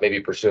wife about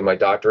maybe pursuing my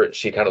doctorate.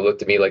 She kind of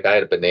looked at me like I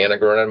had a banana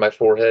growing on my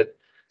forehead.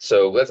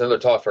 So that's another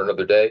talk for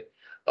another day.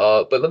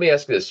 But let me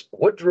ask you this.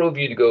 What drove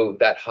you to go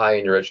that high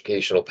in your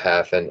educational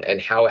path, and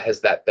how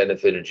has that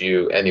benefited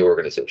you and the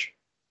organization?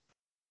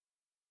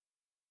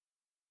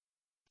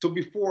 So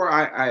before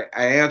I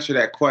answer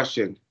that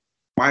question,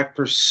 my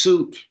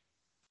pursuit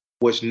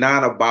was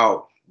not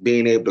about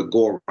being able to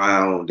go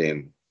around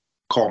and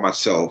call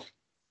myself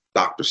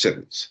Dr.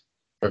 Simmons.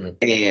 Mm-hmm.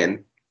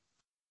 And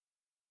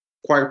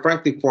quite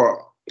frankly,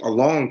 for a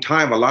long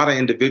time, a lot of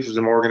individuals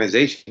in my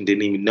organization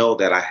didn't even know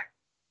that I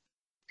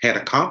had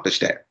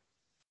accomplished that.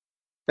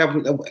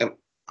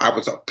 I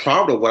was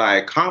proud of what I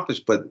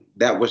accomplished, but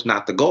that was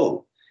not the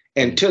goal.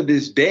 And to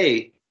this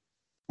day,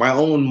 my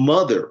own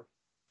mother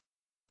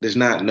does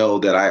not know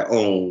that I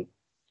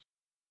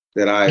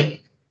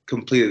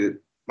completed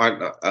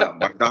my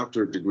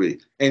doctorate degree.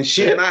 And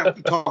she and I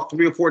talk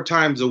 3 or 4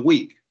 times a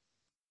week.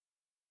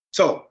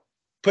 So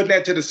putting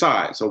that to the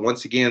side. So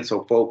once again,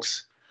 so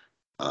folks,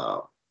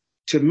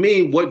 to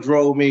me, what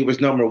drove me was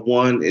number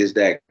one is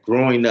that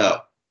growing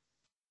up,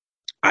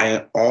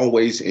 I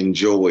always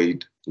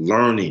enjoyed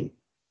learning.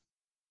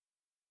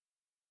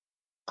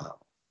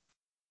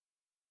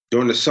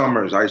 During the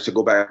summers, I used to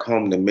go back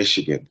home to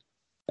Michigan,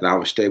 and I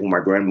would stay with my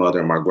grandmother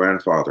and my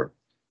grandfather.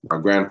 My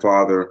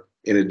grandfather,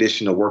 in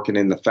addition to working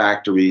in the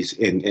factories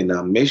in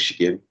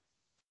Michigan,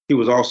 he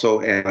was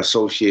also an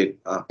associate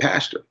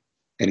pastor,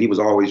 and he was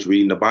always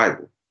reading the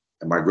Bible.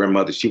 And my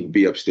grandmother, she would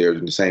be upstairs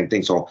and the same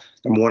thing. So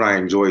number one, I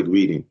enjoyed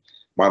reading.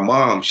 My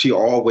mom, she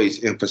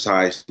always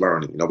emphasized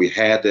learning. You know, we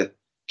had to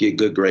get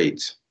good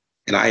grades.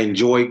 And I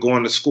enjoyed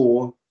going to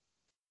school.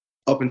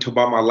 Up until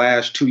about my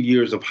last 2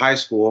 years of high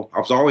school, I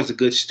was always a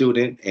good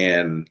student.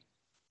 And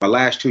my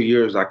last 2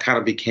 years, I kind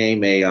of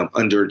became a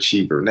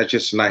underachiever. And that's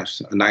just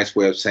a nice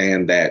way of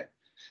saying that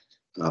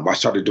I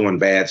started doing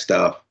bad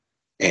stuff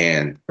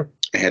and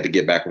I had to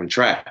get back on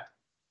track.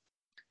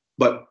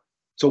 But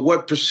so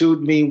what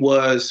pursued me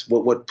was,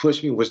 what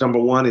pushed me was, number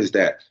one, is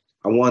that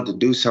I wanted to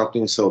do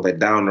something so that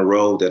down the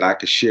road that I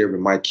could share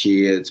with my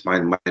kids,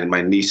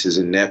 my nieces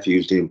and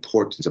nephews, the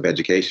importance of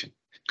education.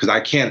 Because I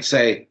can't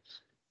say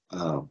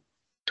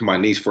to my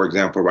niece, for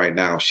example, right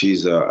now,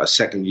 she's a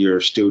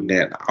second-year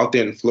student out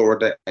there in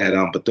Florida at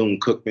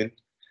Bethune-Cookman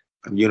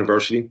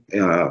University,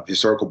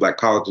 Historical Black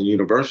College and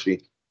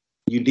University.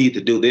 You need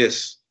to do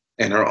this,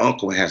 and her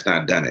uncle has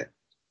not done it.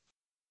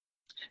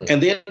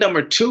 And then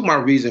number two, my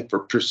reason for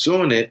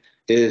pursuing it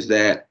is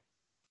that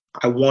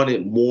I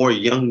wanted more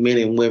young men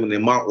and women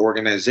in my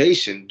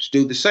organization to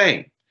do the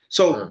same.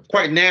 So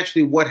quite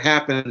naturally, what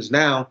happens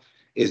now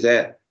is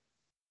that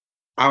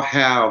I'll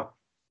have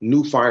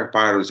new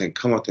firefighters and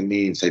come up to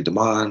me and say,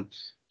 Damon,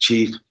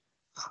 Chief,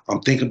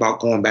 I'm thinking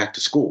about going back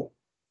to school.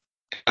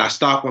 I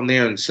stop them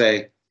there and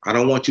say, I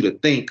don't want you to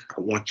think,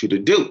 I want you to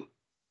do.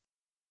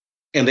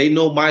 And they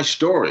know my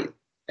story.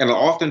 And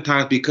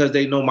oftentimes, because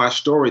they know my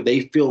story,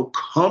 they feel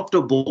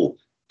comfortable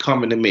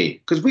coming to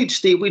me. Because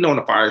we know in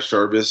the fire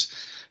service,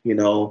 you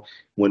know,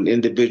 when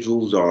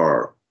individuals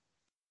are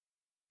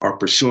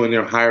pursuing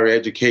their higher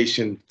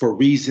education for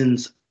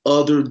reasons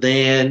other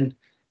than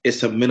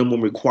it's a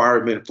minimum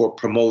requirement for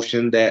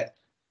promotion, that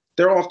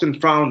they're often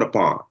frowned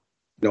upon.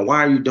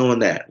 Why are you doing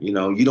that? You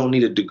don't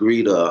need a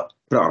degree to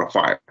put out a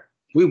fire.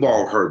 We've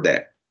all heard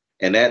that.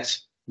 And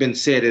that's been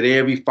said at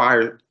every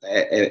fire,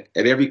 at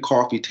every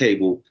coffee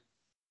table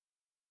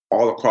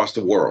all across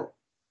the world.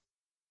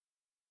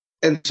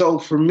 And so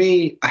for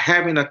me,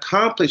 having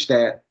accomplished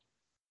that,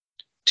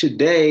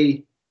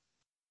 today,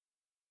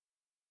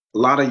 a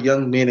lot of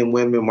young men and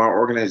women in my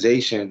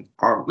organization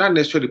are not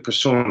necessarily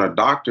pursuing a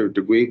doctorate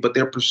degree, but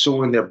they're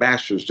pursuing their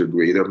bachelor's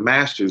degree, their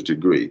master's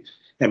degree.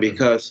 And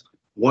because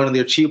one of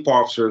their chief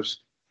officers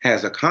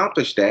has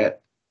accomplished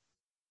that,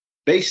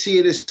 they see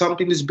it as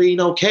something that's being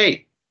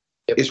okay.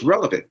 Yep. It's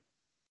relevant.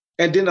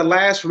 And then the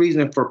last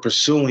reason for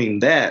pursuing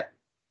that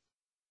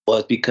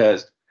was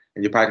because,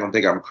 and you're probably going to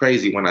think I'm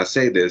crazy when I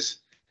say this,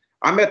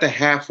 I'm at the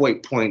halfway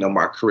point of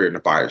my career in the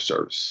fire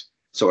service.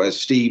 So as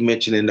Steve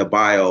mentioned in the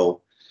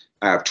bio,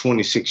 I have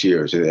 26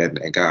 years, and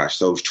gosh,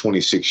 those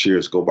 26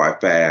 years go by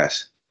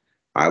fast.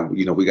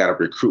 We got a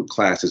recruit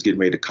class that's getting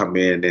ready to come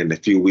in a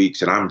few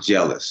weeks, and I'm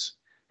jealous.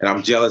 And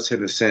I'm jealous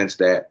in the sense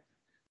that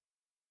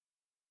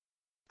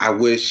I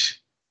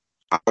wish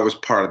I was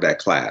part of that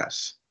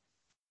class.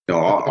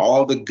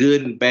 All the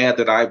good and bad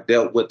that I've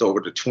dealt with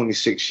over the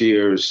 26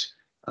 years,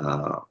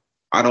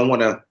 I don't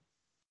want to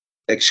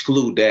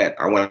exclude that.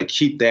 I want to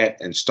keep that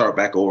and start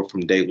back over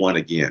from day one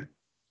again.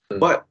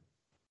 But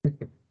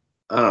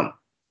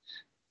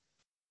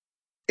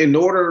in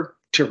order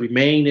to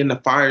remain in the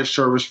fire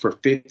service for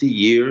 50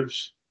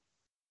 years,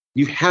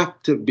 you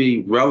have to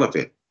be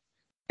relevant.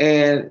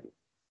 And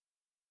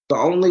the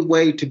only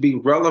way to be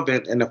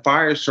relevant in the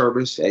fire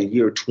service at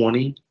year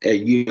 20, at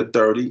year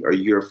 30, or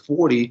year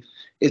 40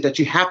 is that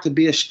you have to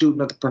be a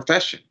student of the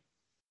profession.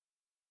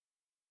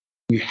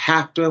 You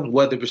have to,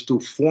 whether it's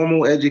through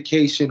formal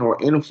education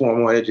or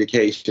informal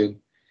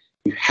education,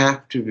 you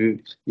have to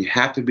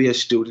be a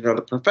student of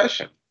the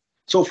profession.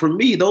 So for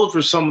me, those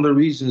were some of the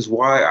reasons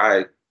why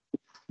I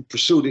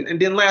pursued it. And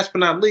then last but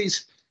not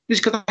least,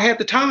 just because I had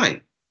the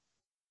time.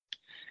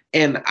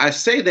 And I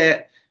say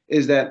that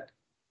is that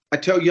I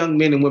tell young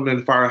men and women in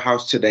the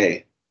firehouse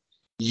today,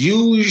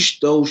 use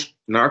those,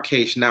 in our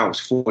case now it's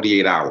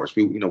 48 hours.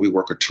 We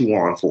work a 2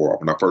 on 4 off.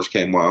 When I first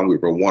came on, we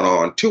were 1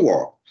 on 2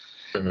 off.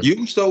 Mm-hmm.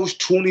 Use those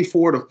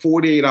 24 to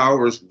 48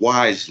 hours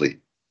wisely.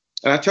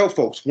 And I tell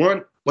folks,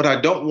 one, what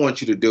I don't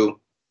want you to do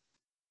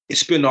is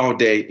spend all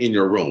day in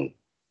your room.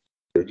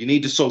 You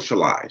need to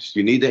socialize.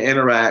 You need to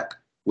interact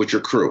with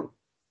your crew.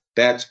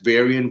 That's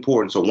very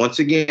important. So once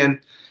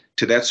again,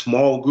 to that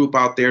small group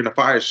out there in the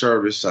fire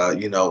service,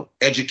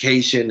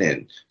 education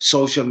and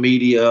social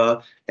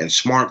media and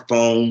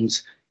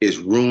smartphones is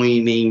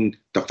ruining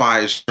the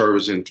fire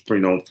service, and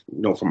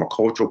from a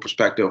cultural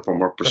perspective,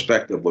 from a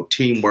perspective of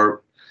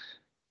teamwork.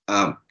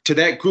 To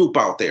that group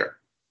out there,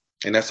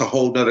 and that's a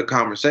whole nother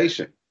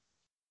conversation.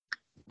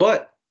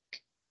 But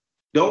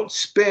don't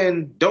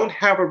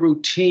have a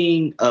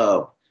routine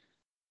of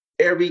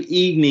every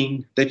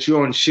evening that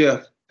you're on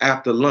shift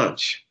after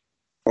lunch,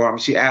 or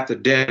after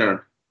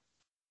dinner,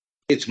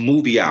 it's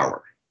movie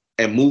hour.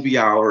 And movie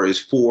hour is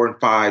 4 and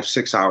 5,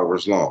 6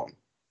 hours long.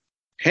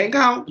 Hang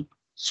out,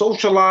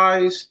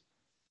 socialize,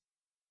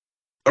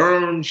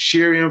 learn,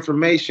 share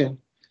information,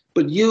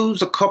 but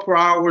use a couple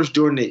hours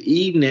during the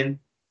evening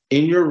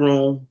in your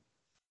room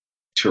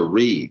to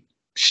read,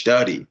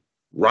 study,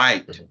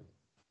 write.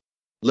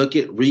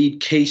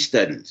 Read case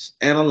studies,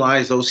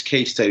 analyze those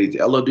case studies,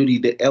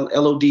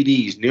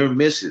 LODDs, near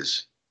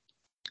misses.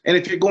 And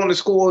if you're going to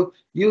school,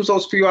 use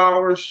those few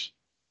hours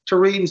to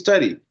read and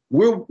study.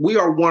 We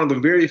are one of the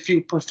very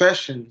few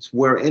professions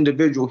where an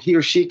individual, he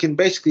or she, can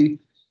basically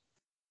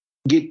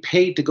get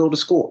paid to go to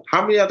school.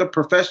 How many other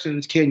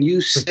professions can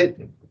you sit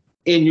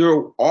in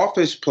your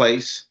office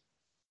place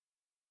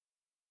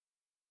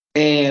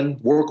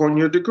and work on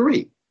your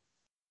degree?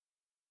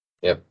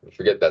 Yeah,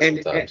 forget that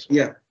sometimes.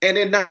 And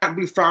it not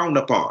be frowned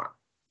upon,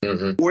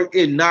 or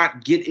it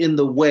not get in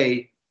the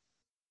way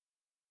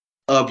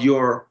of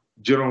your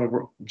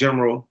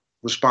general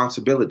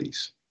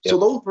responsibilities. Yep. So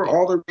those were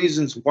all the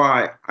reasons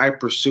why I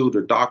pursued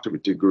a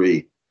doctorate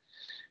degree,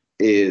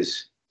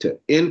 is to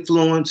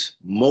influence,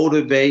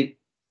 motivate,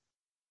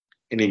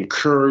 and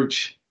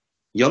encourage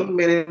young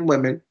men and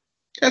women,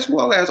 as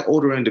well as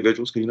older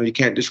individuals, because you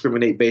can't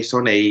discriminate based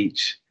on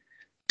age,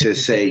 to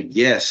say,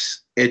 yes,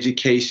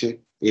 education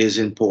is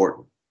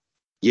important.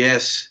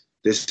 Yes,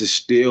 this is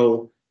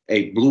still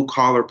a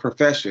blue-collar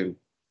profession.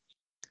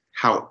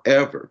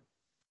 However,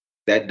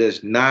 that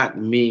does not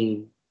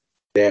mean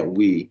that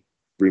we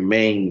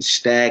remain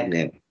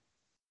stagnant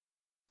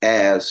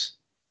as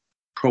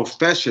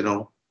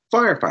professional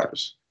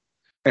firefighters.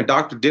 And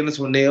Dr. Dennis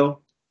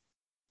O'Neill,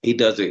 he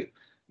does it.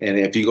 And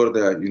if you go to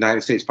the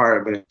United States Fire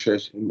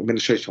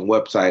Administration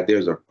website,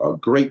 there's a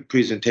great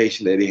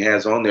presentation that he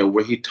has on there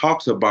where he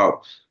talks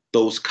about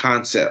those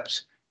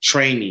concepts: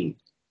 training,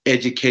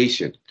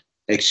 education,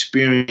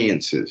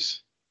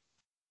 experiences,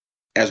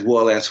 as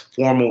well as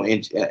formal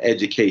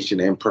education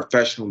and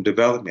professional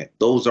development.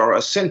 Those are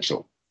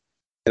essential.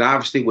 And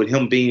obviously, with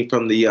him being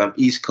from the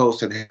East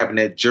Coast and having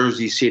that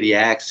Jersey City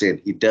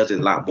accent, he does it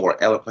a lot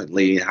more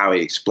eloquently in how he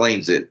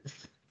explains it.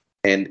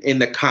 and in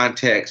the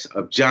context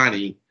of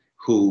Johnny,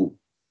 who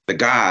the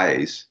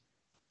guys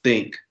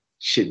think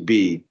should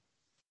be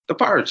the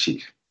fire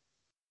chief?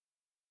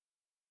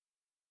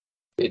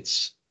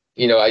 It's,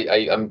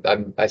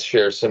 I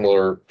share a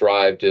similar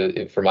drive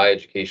for my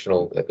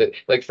educational,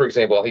 like, for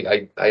example,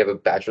 I have a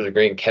bachelor's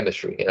degree in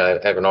chemistry and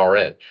I have an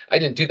RN. I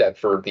didn't do that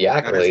for the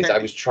accolades. I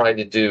was trying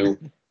to do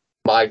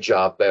my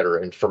job better.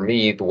 And for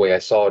me, the way I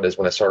saw it is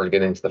when I started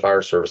getting into the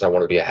fire service, I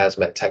wanted to be a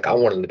hazmat tech. I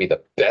wanted to be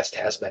the best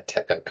hazmat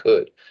tech I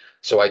could.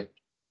 So I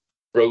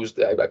rose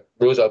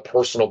a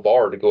personal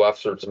bar to go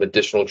after some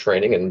additional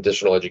training and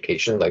additional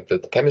education, like the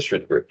chemistry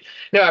degree.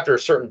 Now, after a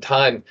certain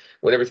time,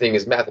 when everything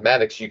is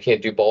mathematics, you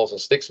can't do balls and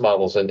sticks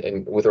models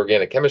and with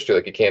organic chemistry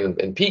like you can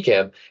in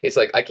PChem. It's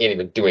like, I can't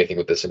even do anything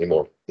with this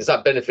anymore. It's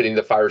not benefiting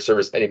the fire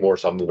service anymore,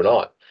 so I'm moving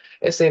on.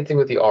 And same thing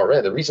with the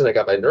RN. The reason I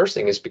got my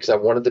nursing is because I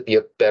wanted to be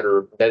a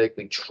better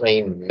medically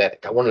trained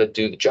medic. I wanted to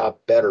do the job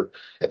better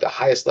at the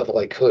highest level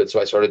I could. So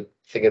I started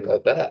thinking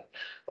about that.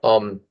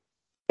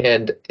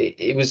 And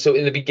it was, so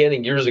in the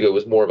beginning, years ago, it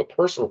was more of a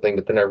personal thing.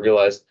 But then I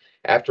realized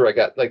after I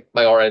got, like,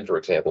 my RN, for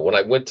example, when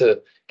I went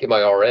to get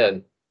my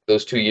RN,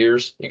 those 2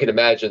 years, you can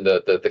imagine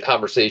the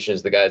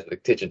conversations the guys at the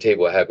kitchen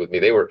table had with me.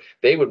 They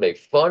would make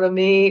fun of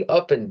me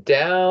up and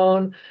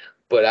down.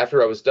 But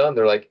after I was done,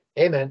 they're like,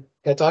 "Hey, man,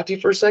 can I talk to you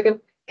for a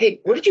second?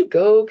 Hey, where did you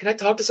go? Can I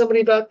talk to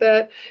somebody about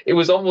that?" It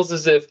was almost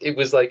as if it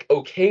was like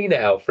okay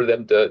now for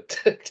them to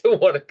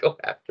want to go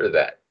after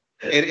that.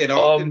 And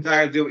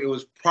oftentimes it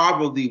was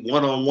probably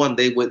one-on-one.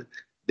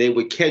 They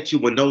would catch you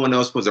when no one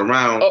else was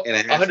around, and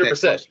ask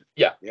 100%.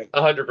 Yeah,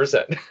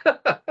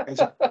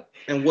 100%.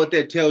 And what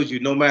that tells you,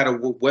 no matter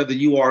whether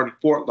you are in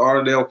Fort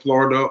Lauderdale,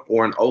 Florida,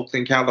 or in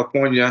Oakland,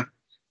 California,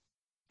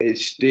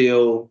 it's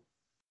still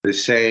the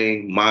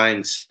same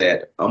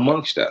mindset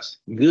amongst us,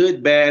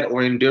 good, bad,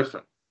 or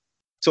indifferent.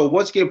 So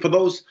once again, for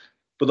those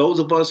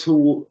of us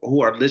who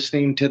are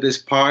listening to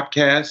this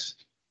podcast,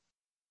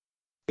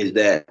 is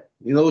that,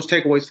 those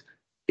takeaways.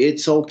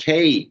 It's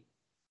okay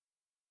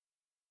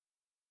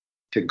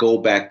to go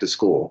back to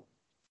school.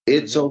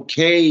 It's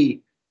okay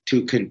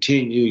to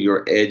continue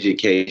your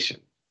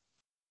education.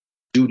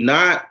 Do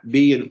not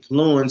be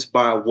influenced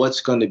by what's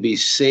going to be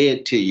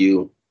said to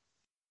you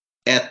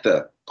at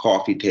the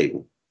coffee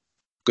table.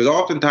 Because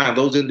oftentimes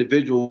those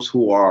individuals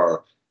who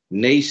are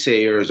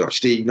naysayers or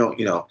Steve,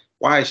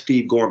 why is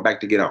Steve going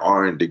back to get an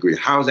RN degree?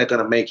 How is that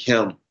going to make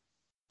him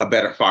a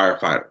better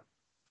firefighter?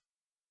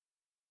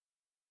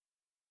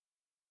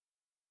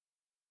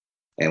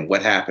 And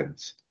what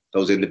happens?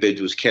 Those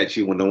individuals catch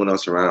you when no one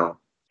else around.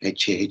 Hey,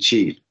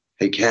 Chief.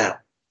 Hey,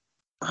 Cap.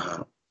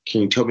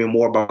 Can you tell me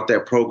more about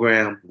that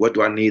program? What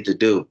do I need to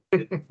do?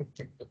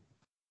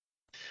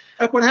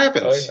 That's what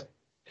happens. Oh, yeah.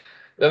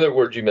 Another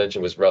word you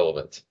mentioned was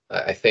relevant.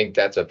 I think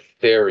that's a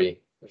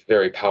very,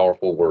 very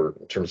powerful word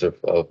in terms of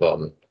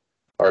our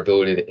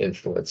ability to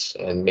influence,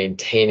 and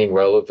maintaining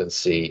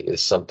relevancy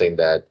is something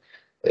that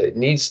it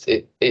needs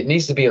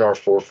to be in our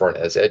forefront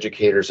as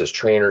educators, as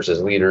trainers,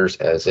 as leaders,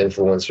 as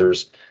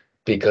influencers,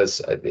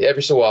 because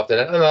every so often,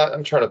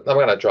 I'm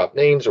going to drop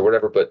names or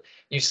whatever, but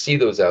you see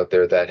those out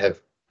there that have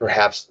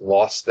perhaps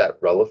lost that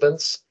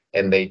relevance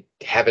and they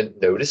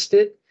haven't noticed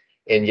it,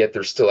 and yet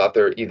they're still out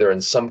there either in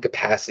some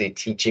capacity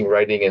teaching,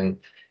 writing, and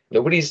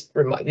nobody's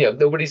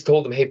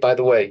told them, hey, by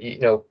the way,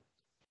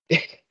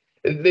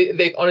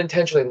 they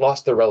unintentionally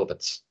lost their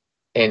relevance.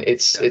 And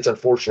it's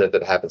unfortunate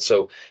that it happens.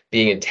 So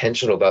being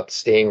intentional about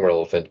staying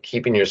relevant,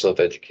 keeping yourself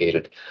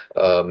educated,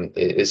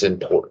 is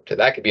important. And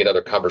that could be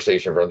another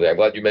conversation for another day. I'm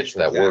glad you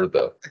mentioned that word,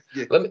 though.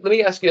 Yeah. Let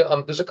me ask you,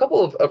 there's a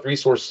couple of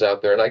resources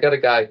out there, and I got a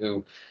guy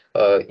who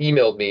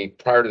emailed me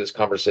prior to this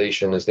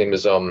conversation. His name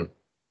is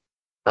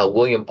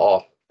William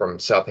Off from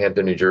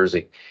Southampton, New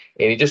Jersey.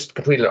 And he just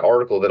completed an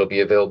article that'll be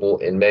available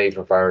in May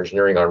for fire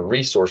engineering on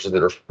resources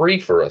that are free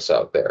for us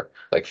out there,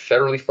 like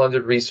federally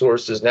funded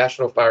resources,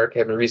 National Fire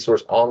Academy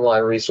resource,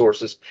 online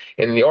resources.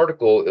 And in the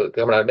article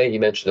coming out of May, he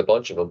mentioned a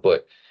bunch of them.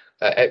 But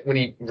when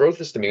he wrote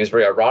this to me, it was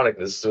very ironic.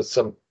 This is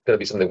going to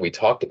be something we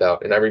talked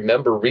about. And I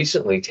remember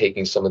recently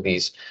taking some of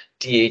these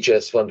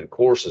DHS-funded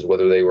courses,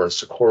 whether they were in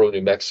Socorro,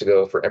 New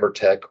Mexico for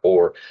EMERTEC,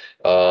 or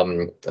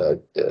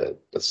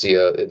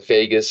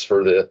Vegas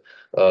for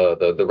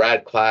the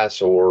RAD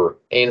class, or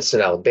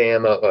Anniston,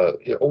 Alabama,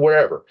 or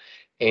wherever.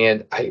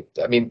 And I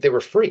mean, they were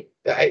free.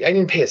 I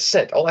didn't pay a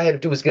cent. All I had to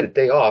do was get a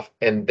day off,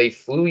 and they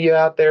flew you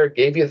out there,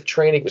 gave you the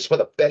training. It was some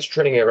of the best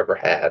training I've ever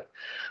had.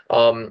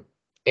 I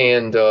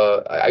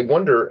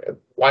wonder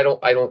why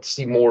I don't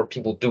see more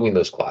people doing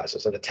those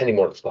classes and attending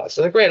more of those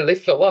classes. And granted, they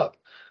fill up,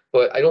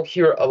 but I don't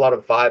hear a lot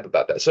of vibe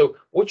about that. So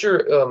what's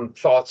your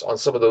thoughts on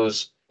some of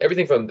those,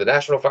 everything from the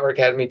National Fire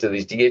Academy to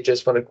these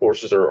DHS-funded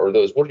courses, or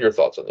those? What are your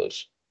thoughts on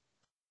those?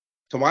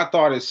 So my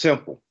thought is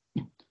simple.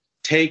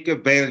 Take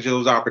advantage of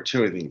those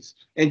opportunities.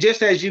 And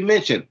just as you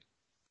mentioned,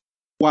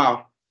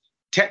 wow,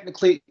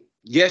 technically,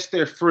 yes,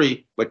 they're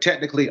free, but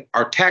technically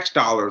our tax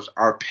dollars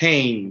are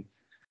paying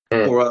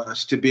for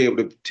us to be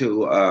able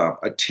to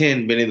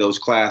attend many of those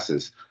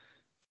classes.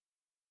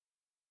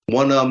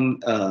 One of them,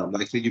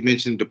 like you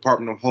mentioned,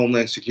 Department of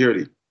Homeland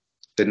Security.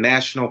 the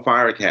National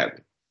Fire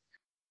Academy.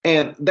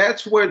 And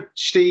that's where,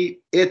 Steve,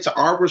 it's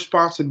our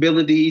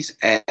responsibilities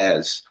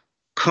as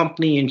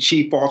company and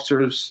chief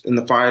officers in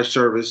the fire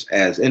service,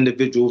 as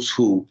individuals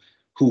who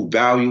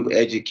value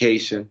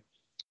education,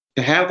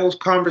 to have those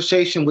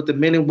conversations with the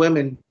men and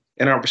women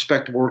in our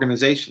respective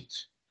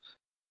organizations.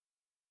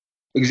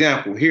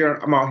 Example,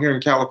 I'm out here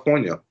in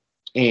California,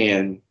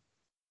 and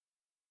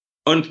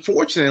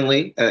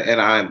unfortunately,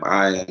 and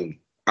I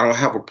don't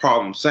have a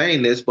problem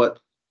saying this, but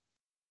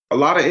a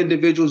lot of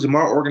individuals in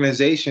my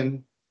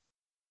organization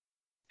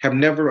have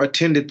never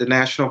attended the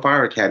National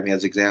Fire Academy,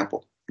 as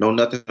example, know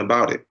nothing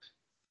about it.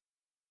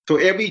 So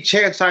every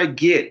chance I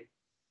get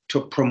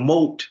to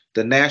promote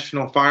the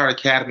National Fire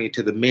Academy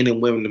to the men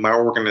and women in my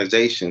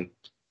organization,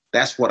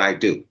 that's what I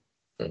do.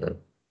 Mm-hmm.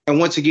 And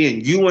once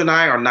again, you and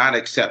I are not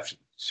exceptions.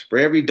 For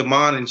every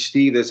Damon and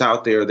Steve that's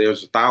out there,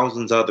 there's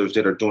thousands others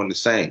that are doing the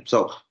same.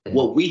 So mm-hmm.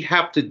 what we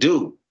have to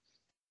do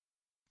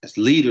as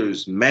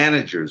leaders,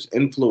 managers,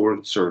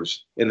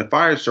 influencers in the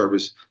fire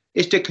service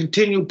is to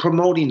continue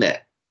promoting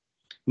that.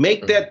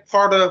 Make that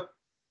part of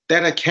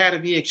that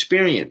academy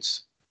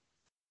experience.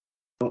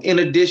 In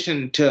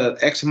addition to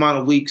X amount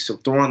of weeks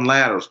of throwing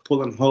ladders,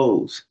 pulling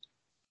hose,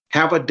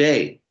 have a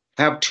day,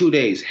 have 2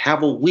 days,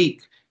 have a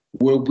week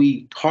where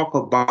we talk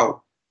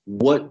about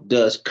what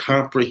does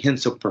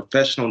comprehensive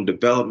professional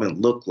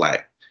development look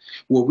like,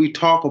 where we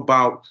talk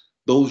about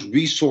those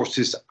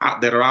resources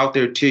that are out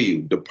there to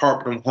you,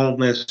 Department of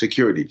Homeland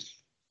Security.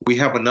 We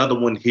have another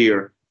one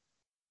here.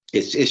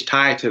 It's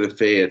tied to the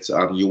Fed's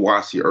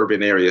UASI,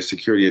 Urban Area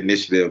Security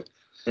Initiative.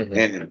 Mm-hmm.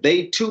 And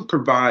they too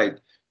provide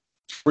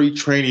free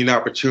training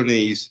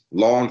opportunities,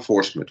 law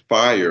enforcement,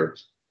 fire,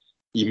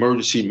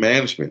 emergency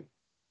management.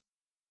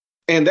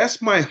 And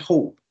that's my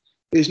hope.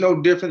 It's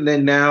no different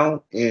than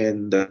now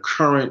in the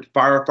current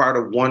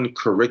Firefighter 1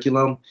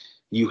 curriculum.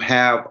 You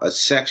have a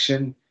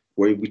section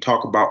where we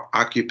talk about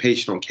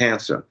occupational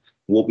cancer,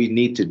 what we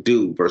need to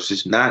do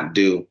versus not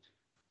do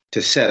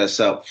to set us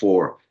up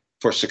for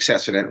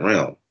success in that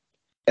realm.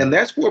 And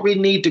that's where we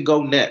need to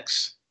go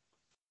next.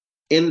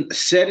 In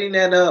setting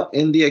that up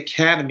in the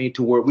academy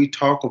to where we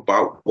talk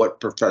about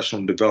what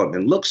professional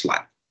development looks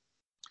like.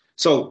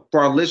 So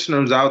for our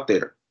listeners out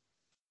there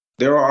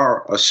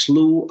are a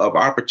slew of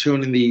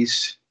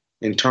opportunities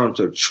in terms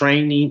of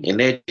training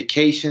and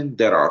education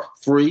that are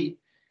free.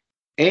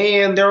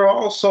 And there are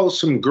also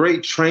some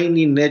great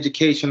training and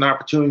education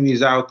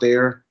opportunities out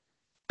there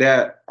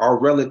that are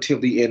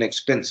relatively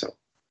inexpensive.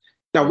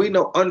 Now, we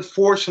know,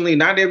 unfortunately,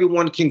 not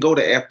everyone can go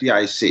to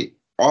FDIC.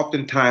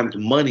 Oftentimes,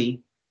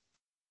 money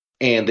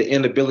and the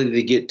inability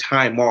to get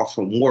time off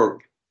from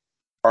work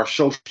are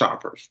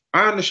showstoppers.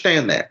 I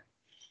understand that.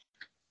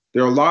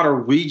 There are a lot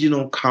of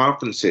regional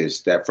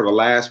conferences that for the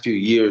last few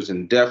years,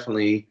 and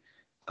definitely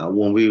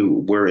when we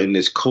were in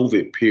this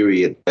COVID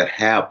period, that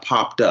have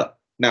popped up.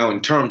 Now,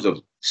 in terms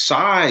of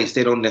size,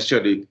 they don't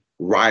necessarily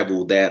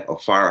rival that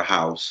of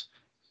Firehouse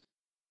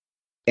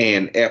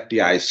and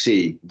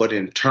FDIC, but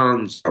in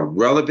terms of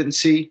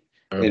relevancy,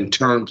 in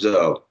terms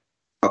of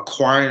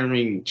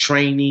acquiring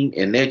training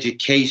and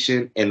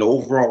education and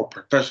overall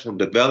professional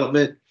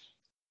development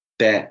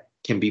that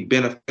can be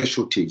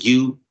beneficial to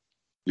you,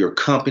 your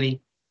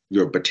company,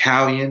 your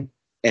battalion,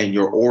 and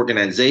your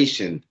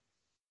organization,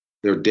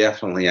 they're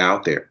definitely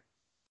out there.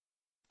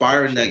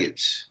 Fire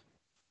Nuggets,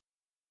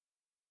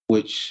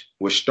 which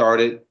was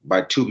started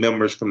by 2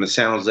 members from the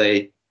San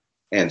Jose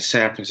and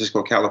San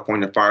Francisco,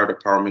 California fire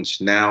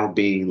departments, now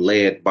being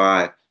led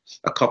by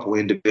a couple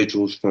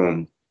individuals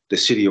from the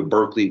city of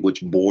Berkeley,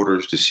 which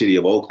borders the city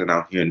of Oakland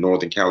out here in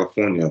Northern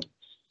California.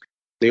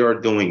 They are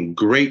doing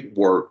great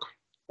work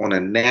on a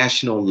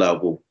national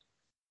level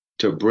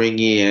to bring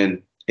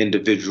in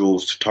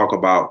individuals to talk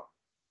about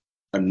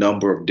a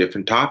number of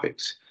different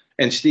topics.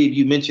 And Steve,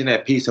 you mentioned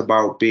that piece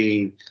about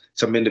being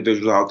some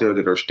individuals out there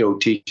that are still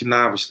teaching.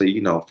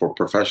 Obviously, for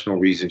professional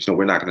reasons,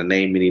 we're not going to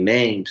name any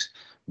names,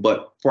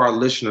 but for our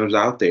listeners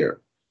out there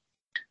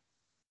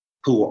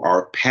who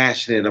are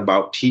passionate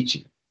about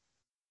teaching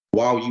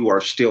while you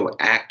are still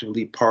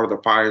actively part of the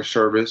fire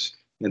service,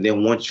 and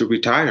then once you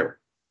retire,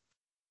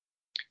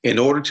 in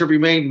order to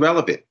remain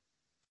relevant,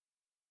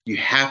 you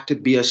have to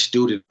be a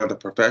student of the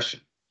profession.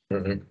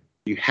 Mm-hmm.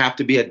 You have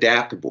to be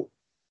adaptable.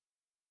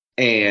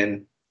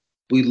 And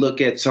we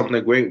look at some of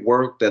the great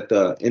work that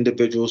the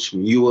individuals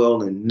from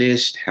UL and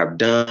NIST have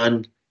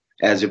done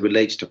as it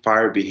relates to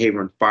fire behavior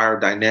and fire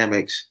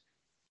dynamics.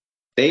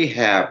 They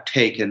have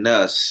taken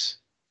us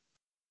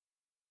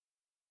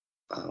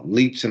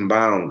leaps and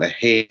bounds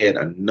ahead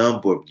a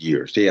number of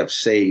years. They have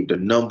saved a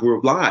number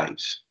of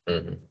lives.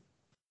 Mm-hmm.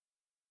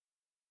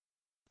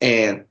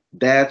 And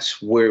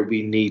that's where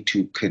we need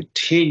to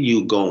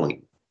continue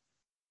going.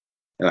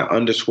 And I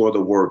underscore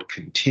the word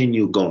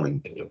continue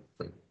going.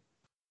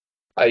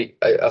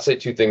 I'll say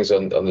 2 things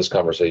on this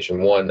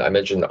conversation. One, I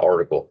mentioned the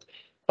article.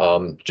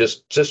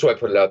 Just so I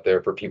put it out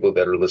there for people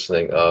that are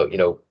listening,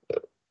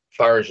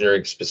 fire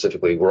engineering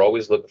specifically, we're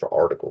always looking for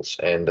articles.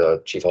 And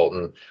Chief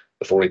Halton,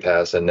 before we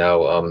pass, and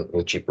now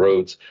with cheap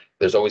roads,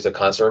 there's always a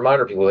constant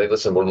reminder people, hey,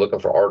 listen, we're looking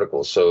for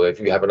articles. So if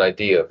you have an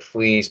idea,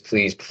 please,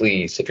 please,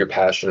 please, if you're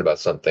passionate about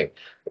something,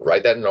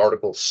 write that in an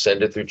article,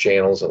 send it through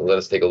channels, and let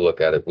us take a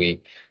look at it.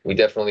 We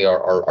definitely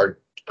are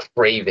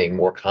craving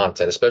more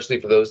content,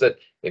 especially for those that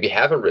maybe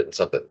haven't written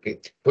something.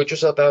 Put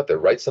yourself out there,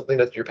 write something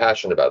that you're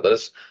passionate about. Let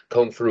us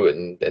comb through it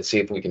and see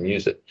if we can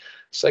use it.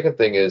 Second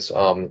thing is,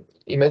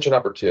 you mentioned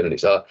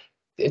opportunities.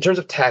 In terms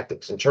of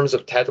tactics, in terms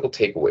of tactical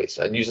takeaways,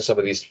 and using some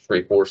of these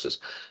free courses.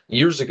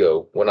 Years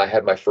ago, when I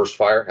had my first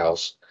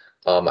firehouse,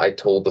 I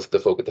told the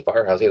folk at the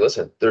firehouse, hey,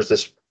 listen, there's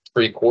this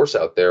free course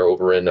out there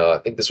over in, I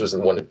think this was the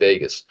one in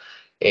Vegas.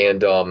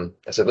 And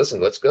I said,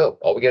 listen, let's go.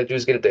 All we got to do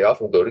is get a day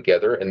off. We'll go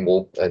together and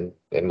we'll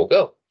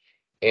go.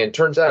 And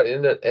turns out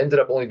it ended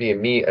up only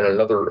being me and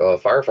another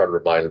firefighter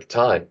of mine at the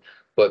time.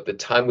 But the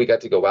time we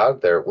got to go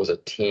out there was a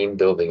team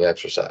building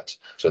exercise.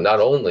 So not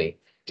only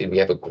did we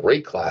have a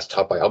great class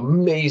taught by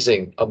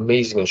amazing,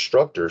 amazing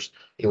instructors,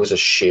 it was a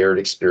shared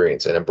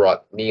experience. And it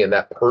brought me and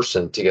that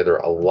person together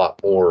a lot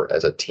more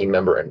as a team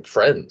member and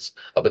friends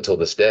up until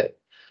this day.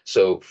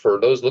 So for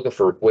those looking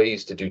for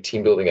ways to do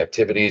team building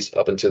activities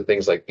up until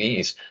things like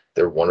these,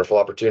 they're wonderful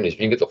opportunities. If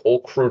you can get the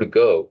whole crew to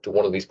go to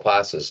one of these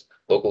classes,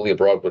 locally,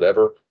 abroad,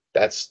 whatever,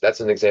 that's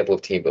an example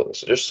of team building.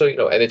 So just so you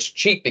know, and it's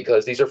cheap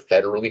because these are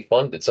federally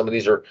funded. Some of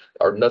these are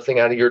nothing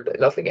out of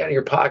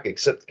your pocket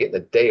except getting a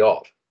day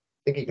off.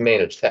 I think you can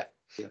manage that.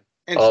 Yeah.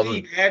 And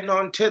Steve, adding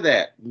on to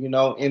that,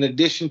 in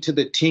addition to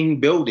the team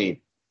building,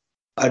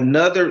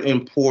 another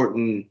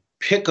important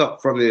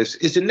pickup from this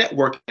is the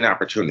networking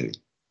opportunity.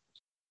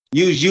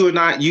 Use you and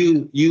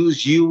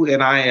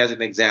I as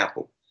an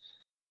example.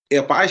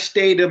 If I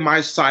stayed in my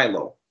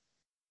silo,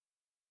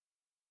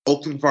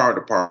 Oakland Fire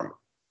Department,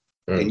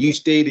 and you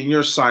stayed in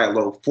your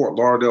silo, Fort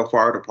Lauderdale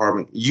Fire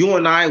Department, you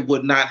and I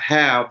would not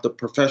have the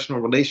professional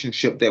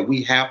relationship that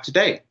we have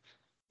today.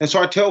 And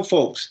so I tell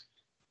folks,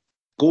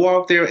 go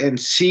out there and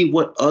see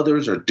what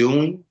others are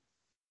doing.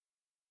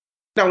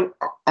 Now,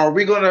 are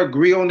we going to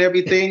agree on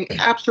everything?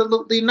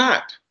 Absolutely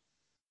not.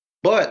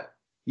 But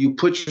you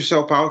put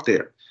yourself out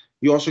there.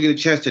 You also get a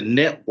chance to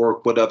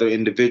network with other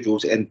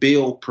individuals and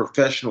build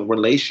professional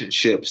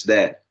relationships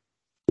that,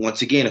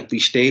 once again, if we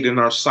stayed in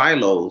our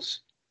silos,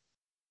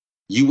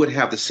 you would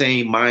have the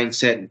same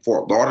mindset in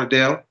Fort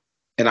Lauderdale,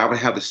 and I would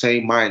have the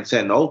same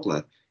mindset in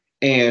Oakland.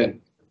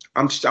 And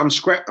I'm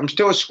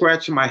still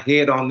scratching my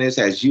head on this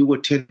as you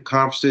attend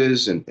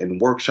conferences and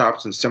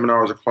workshops and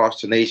seminars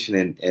across the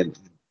nation,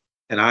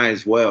 and I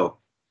as well.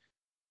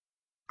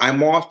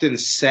 I'm often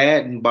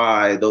saddened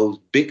by those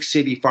big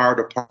city fire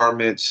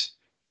departments,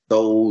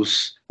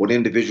 those what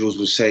individuals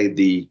would say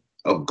the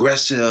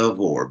aggressive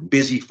or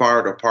busy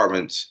fire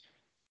departments.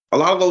 A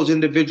lot of those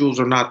individuals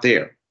are not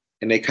there,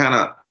 and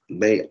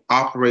they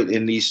operate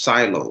in these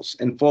silos.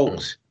 And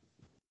folks,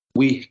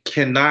 we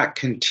cannot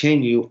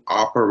continue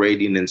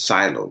operating in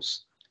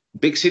silos.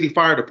 Big city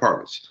fire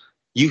departments,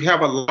 you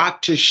have a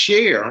lot to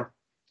share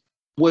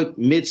with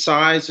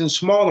mid-sized and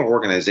smaller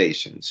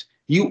organizations.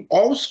 You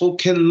also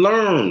can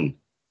learn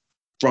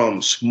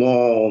from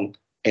small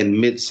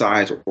and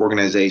mid-sized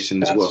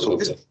organizations as well.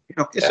 So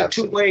it's a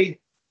two-way,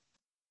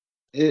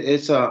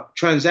 it's a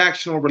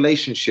transactional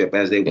relationship,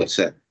 as they would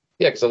say.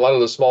 Yeah, because a lot of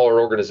the smaller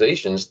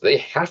organizations, they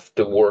have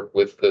to work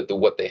with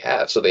what they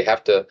have. So they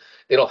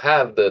don't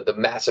have the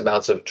mass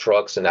amounts of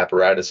trucks and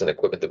apparatus and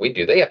equipment that we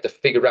do. They have to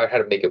figure out how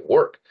to make it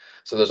work.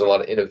 So there's a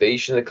lot of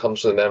innovation that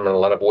comes from them and a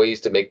lot of ways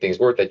to make things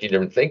work that you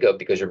didn't think of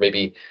because you're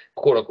maybe,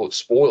 quote unquote,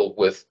 spoiled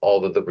with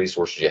all of the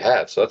resources you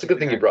have. So that's a good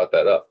thing you brought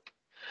that up.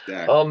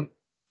 Exactly.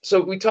 So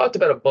we talked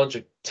about a bunch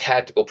of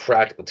tactical,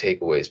 practical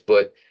takeaways,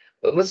 but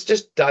let's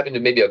just dive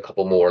into maybe a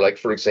couple more. Like,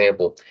 for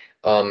example,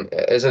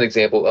 as an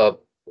example,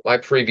 my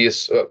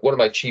previous, one of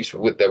my chiefs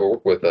that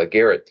worked with,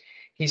 Garrett,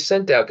 he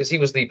sent out, because he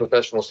was the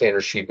professional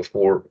standards chief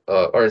before,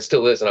 or it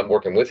still is, and I'm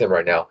working with him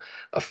right now.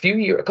 A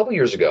couple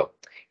years ago,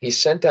 he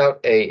sent out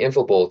a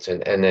info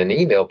bulletin and an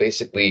email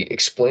basically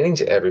explaining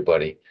to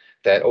everybody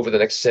that over the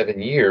next 7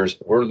 years,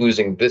 we're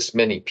losing this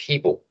many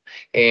people.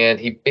 And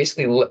he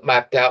basically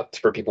mapped out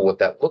for people what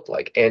that looked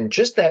like. And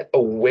just that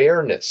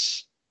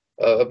awareness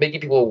of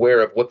making people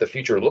aware of what the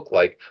future looked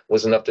like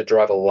was enough to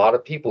drive a lot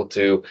of people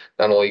to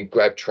not only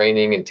grab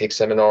training and take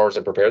seminars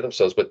and prepare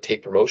themselves, but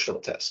take promotional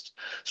tests.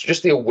 So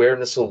just the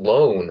awareness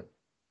alone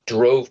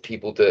drove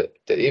people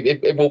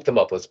it woke them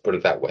up, let's put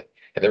it that way.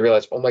 And they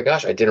realized, oh my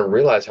gosh, I didn't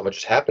realize how much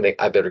is happening.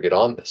 I better get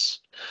on this.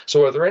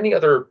 So are there any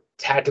other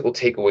tactical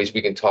takeaways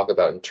we can talk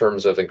about in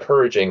terms of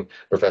encouraging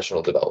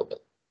professional development?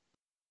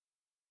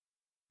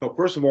 So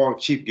first of all,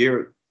 Chief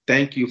Garrett,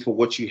 thank you for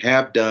what you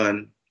have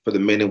done for the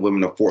men and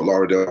women of Fort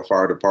Lauderdale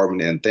Fire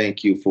Department, and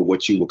thank you for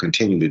what you will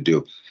continue to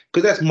do,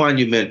 because that's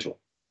monumental.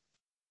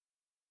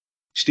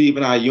 Steve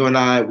and you and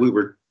I, we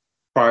were,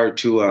 prior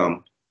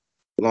to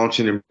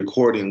launching and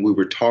recording, we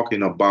were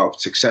talking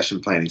about succession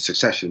planning,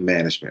 succession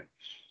management.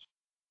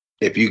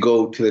 If you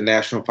go to the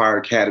National Fire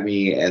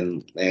Academy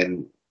and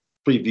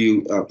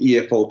preview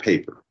EFO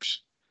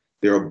papers,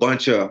 there are a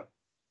bunch of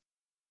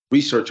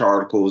research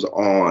articles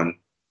on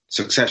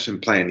succession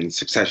planning,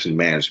 succession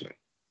management.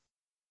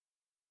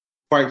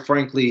 quite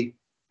frankly,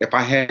 if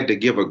I had to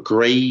give a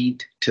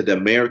grade to the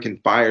American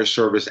Fire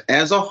Service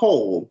as a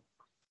whole,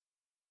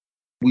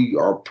 we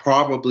are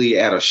probably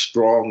at a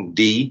strong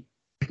D.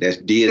 That's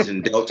D as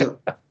in Delta.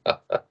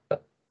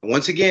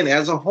 Once again,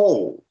 as a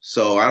whole.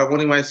 So I don't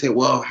want anybody to say,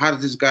 well, how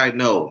does this guy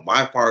know?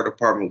 My fire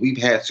department,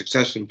 we've had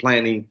succession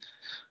planning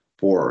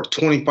for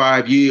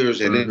 25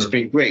 years and it's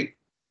been great.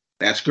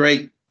 That's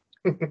great.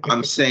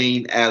 I'm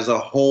saying as a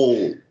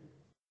whole.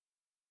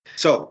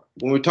 So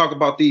when we talk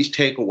about these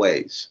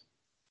takeaways,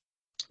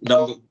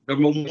 number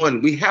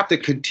one, we have to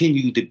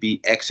continue to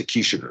be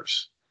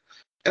executioners.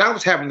 And I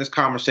was having this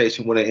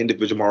conversation with an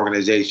individual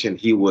organization.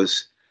 He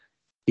was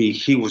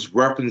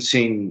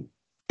referencing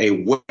a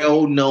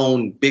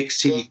well-known big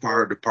city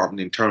fire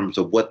department in terms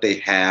of what they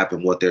have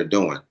and what they're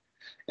doing.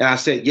 And I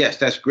said, yes,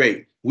 that's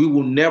great. We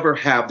will never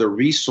have the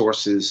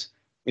resources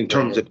in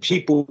terms of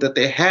people that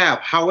they have.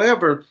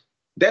 However,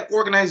 that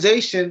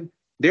organization,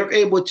 they're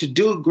able to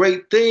do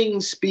great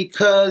things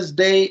because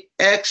they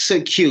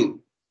execute.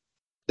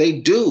 They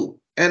do.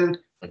 And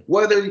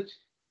whether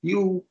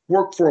you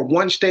work for a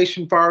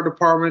 1-station fire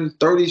department,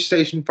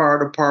 30-station fire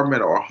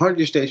department, or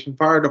 100-station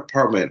fire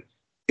department,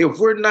 if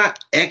we're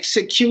not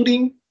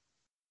executing,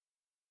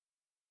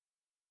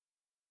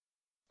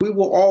 we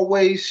will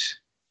always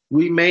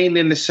remain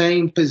in the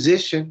same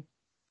position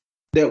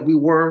that we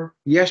were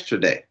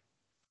yesterday.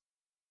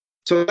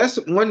 So that's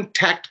one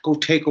tactical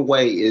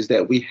takeaway, is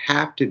that we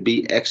have to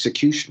be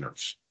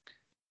executioners.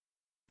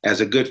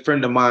 As a good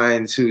friend of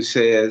mine who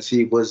says,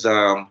 he was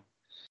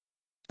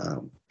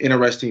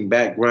interesting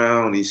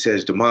background. He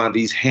says, Damon,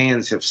 these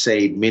hands have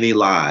saved many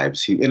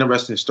lives.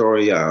 Interesting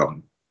story.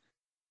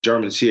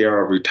 German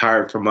Sierra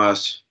retired from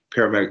us,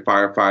 paramedic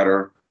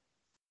firefighter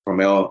from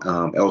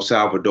El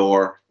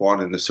Salvador,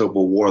 fought in the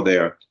Civil War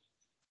there.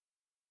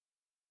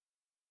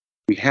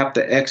 We have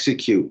to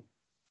execute.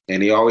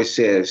 And he always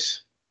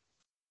says,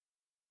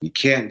 you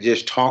can't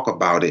just talk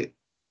about it.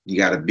 You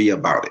got to be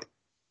about it.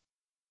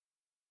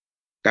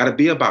 Got to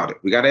be about it.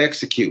 We got to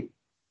execute.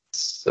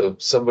 So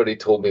somebody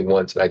told me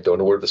once, and I don't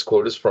know where this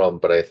quote is from,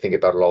 but I think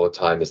about it all the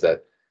time, is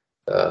that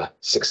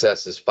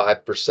success is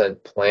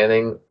 5%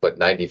 planning, but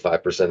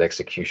 95%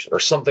 execution, or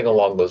something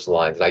along those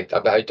lines.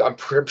 And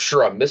I'm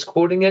sure I'm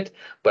misquoting it,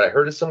 but I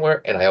heard it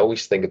somewhere, and I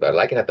always think about it.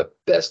 I can have the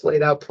best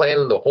laid out plan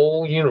in the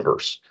whole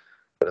universe,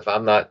 but if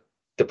I'm not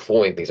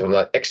deploying things, if I'm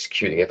not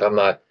executing, if I'm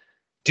not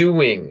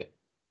doing,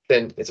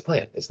 then it's a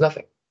plan. It's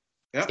nothing.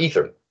 Yeah. It's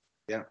ether.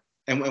 Yeah.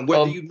 And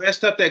whether you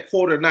messed up that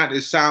quote or not,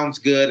 it sounds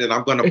good, and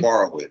I'm going to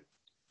borrow it.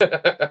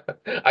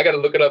 I got to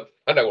look it up.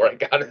 I know where I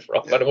got it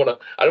from. Yeah. I don't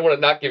want to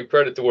not give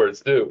credit to where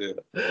it's due.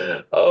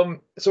 Yeah.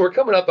 So we're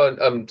coming up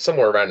on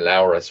somewhere around an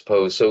hour, I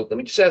suppose. So let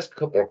me just ask a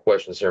couple more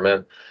questions here,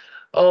 man.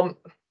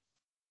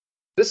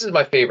 This is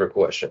my favorite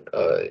question.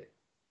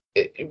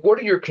 What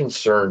are your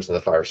concerns in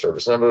the fire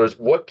service? In other words,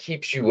 what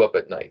keeps you up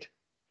at night?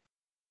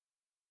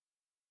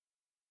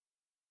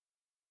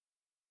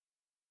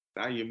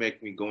 Now you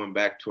make me going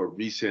back to a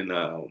recent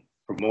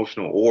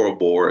promotional oral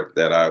board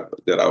that I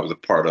was a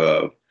part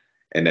of,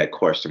 and that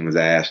question was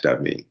asked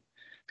of me.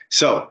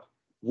 So,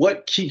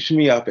 what keeps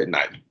me up at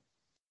night?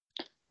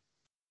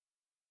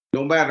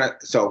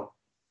 So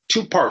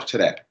 2 parts to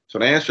that. So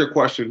to answer your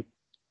question,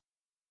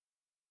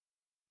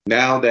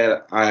 now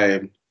that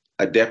I'm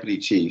a deputy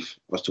chief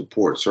of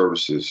support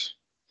services,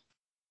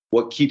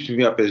 what keeps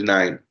me up at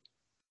night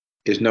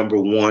is, number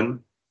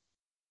one,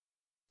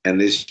 and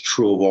this is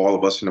true of all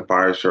of us in the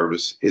fire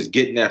service, is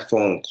getting that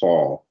phone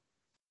call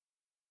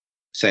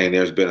saying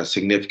there's been a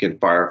significant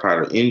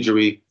firefighter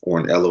injury or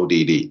an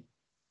LODD.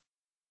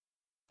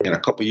 And a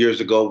couple of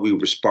years ago, we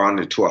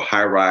responded to a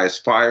high-rise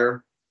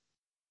fire,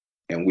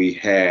 and we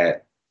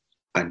had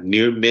a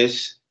near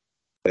miss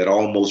that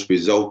almost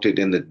resulted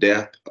in the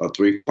death of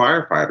 3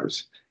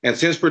 firefighters. And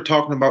since we're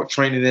talking about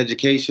training and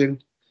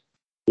education,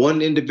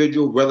 one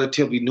individual,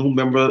 relatively new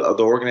member of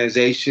the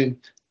organization,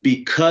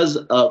 because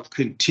of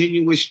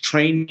continuous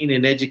training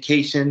and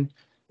education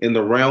in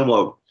the realm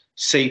of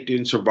safety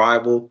and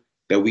survival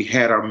that we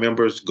had our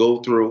members go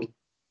through,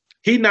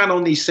 he not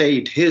only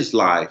saved his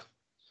life,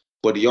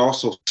 but he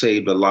also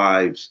saved the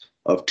lives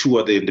of 2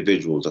 other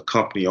individuals, a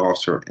company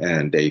officer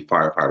and a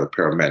firefighter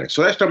paramedic.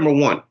 So that's number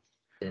one.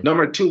 Mm-hmm.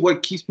 Number 2,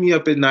 what keeps me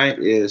up at night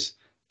is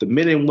the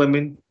men and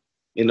women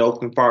in the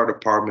Oakland Fire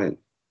Department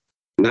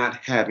not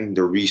having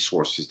the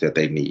resources that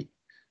they need,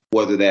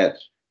 whether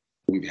that's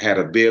we've had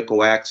a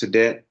vehicle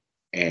accident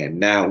and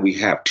now we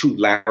have 2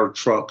 ladder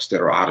trucks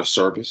that are out of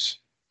service.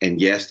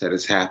 And yes, that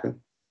has happened.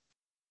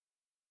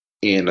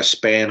 In a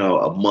span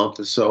of a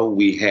month or so,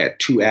 we had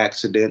 2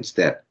 accidents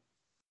that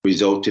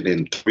resulted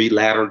in 3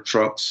 ladder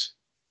trucks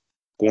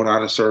going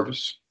out of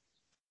service.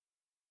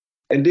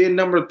 And then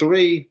number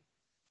 3,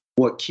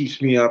 what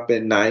keeps me up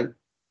at night,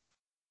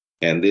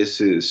 and this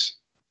is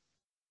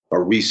a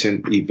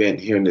recent event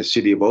here in the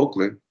city of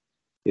Oakland,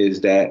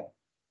 is that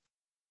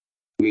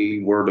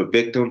we were the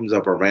victims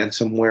of a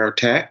ransomware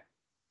attack.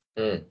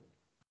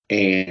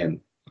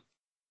 And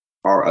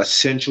our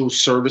essential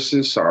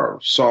services, our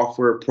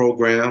software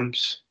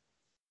programs,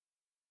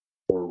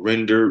 were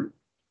rendered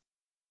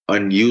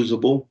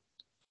unusable,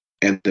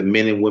 and the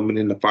men and women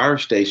in the fire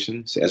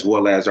stations, as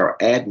well as our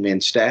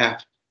admin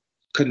staff,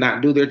 could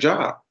not do their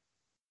job.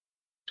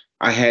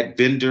 I had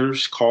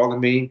vendors calling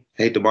me,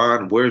 "Hey,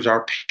 Devon, where's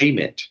our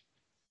payment?"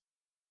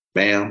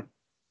 Ma'am,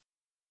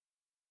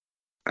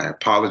 I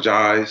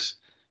apologize,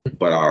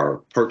 but our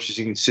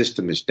purchasing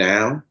system is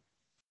down.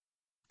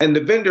 And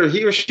the vendor,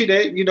 he or she,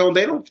 they don't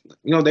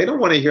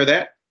want to hear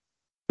that.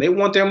 They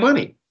want their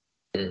money.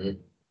 Mm-hmm.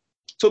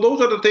 So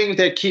those are the things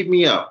that keep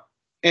me up,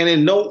 and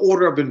in no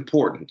order of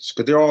importance,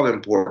 because they're all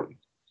important.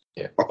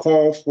 Yeah. A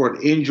call for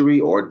an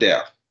injury or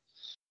death.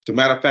 As a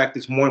matter of fact,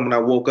 this morning when I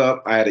woke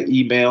up, I had an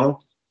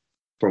email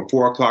from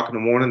 4 o'clock in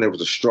the morning. There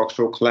was a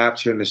structural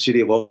collapse here in the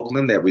city of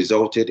Oakland that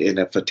resulted in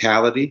a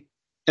fatality.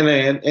 And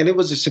it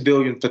was a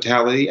civilian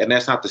fatality. And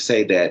that's not to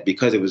say that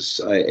because it was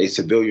a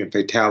civilian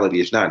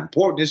fatality, it's not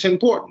important. It's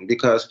important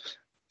because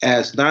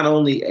as not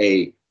only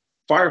a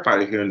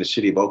firefighter here in the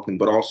city of Oakland,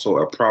 but also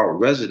a proud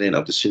resident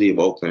of the city of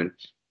Oakland,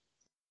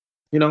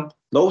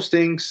 those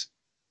things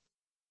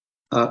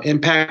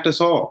impact us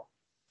all.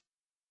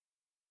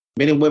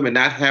 Men and women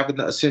not having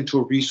the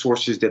essential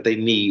resources that they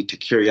need to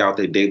carry out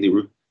their daily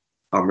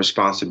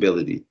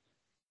responsibility.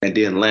 And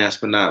then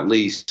last but not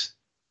least,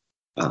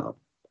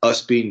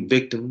 us being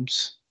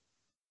victims,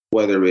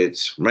 whether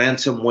it's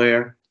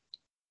ransomware,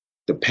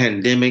 the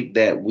pandemic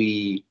that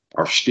we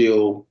are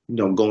still,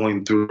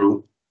 going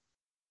through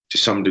to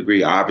some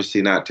degree,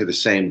 obviously not to the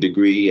same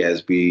degree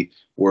as we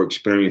were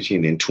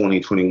experiencing in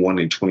 2021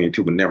 and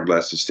 22, but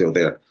nevertheless it's still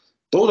there.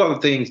 Those are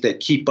the things that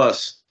keep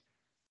us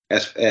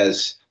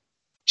as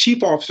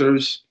chief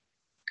officers,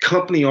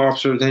 company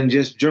officers, and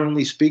just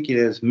generally speaking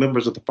as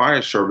members of the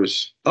fire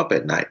service up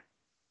at night.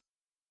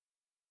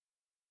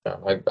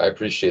 I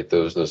appreciate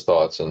those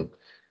thoughts, and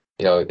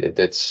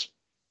it's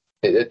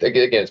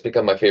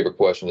become my favorite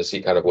question to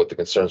see kind of what the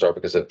concerns are,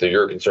 because if they're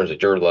your concerns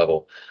at your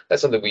level,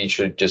 that's something we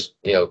should just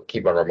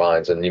keep on our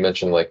minds. And you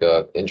mentioned like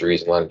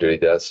injuries and line of duty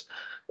deaths.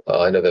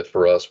 I know that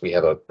for us, we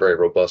have a very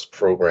robust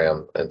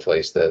program in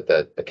place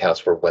that accounts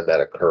for when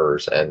that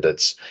occurs, and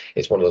it's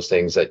one of those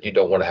things that you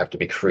don't want to have to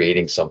be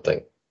creating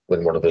something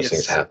when one of those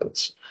things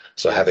happens.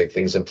 So having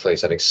things in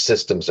place, having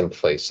systems in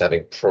place,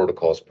 having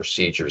protocols,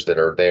 procedures that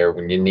are there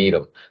when you need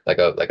them, like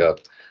a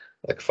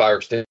fire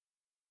extinguisher.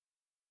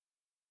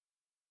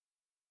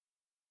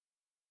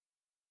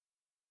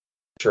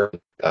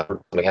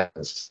 Something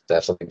happens, to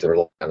have something to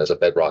rely on as a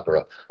bedrock or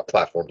a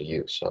platform to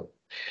use. So,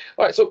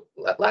 all right. So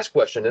last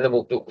question, and then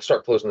we'll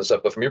start closing this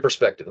up. But from your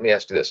perspective, let me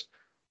ask you this: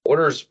 what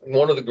is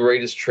one of the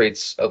greatest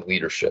traits of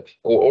leadership,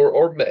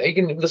 or you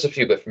can list a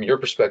few, but from your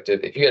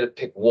perspective, if you had to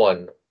pick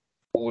one,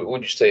 what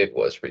would you say it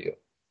was for you?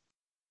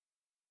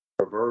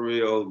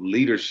 Proverbial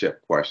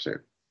leadership question.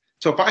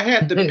 So if I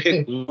had to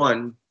pick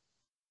one,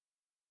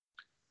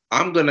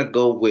 I'm going to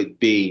go with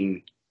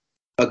being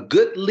a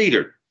good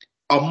leader.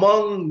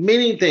 Among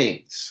many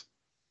things,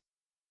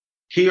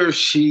 he or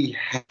she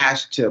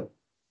has to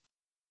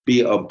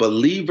be a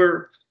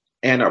believer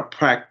and a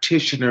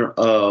practitioner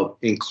of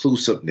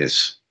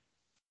inclusiveness.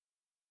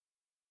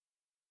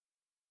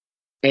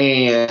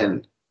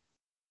 And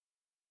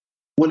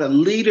when a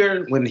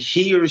leader, when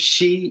he or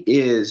she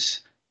is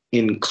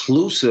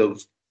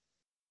inclusive,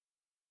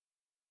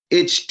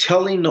 it's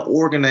telling the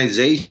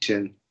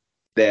organization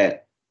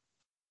that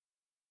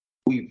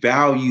we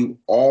value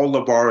all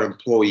of our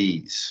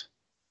employees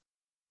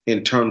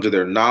in terms of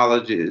their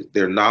knowledge,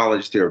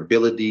 their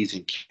abilities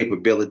and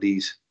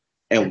capabilities,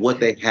 and what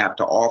they have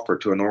to offer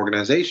to an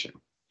organization.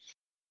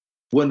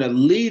 When a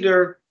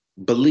leader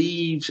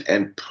believes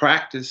and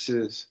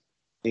practices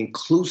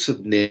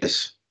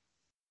inclusiveness,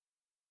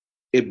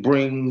 it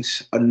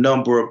brings a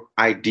number of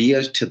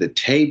ideas to the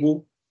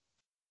table,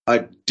 a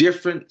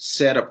different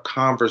set of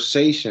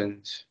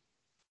conversations,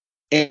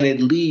 and it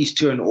leads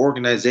to an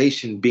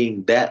organization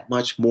being that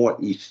much more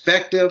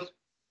effective,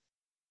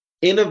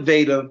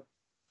 innovative,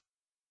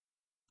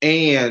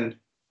 and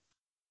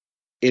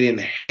it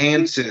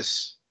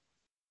enhances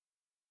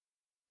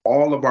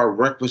all of our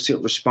requisite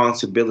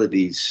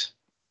responsibilities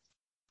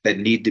that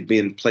need to be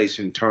in place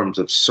in terms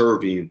of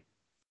serving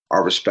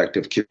our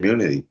respective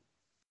community.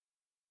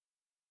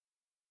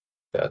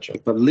 Gotcha.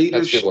 If a leader,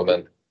 that's good one,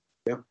 man.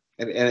 Yeah,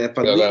 and if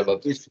a leader,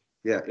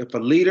 if a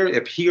leader,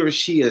 if he or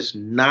she is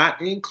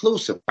not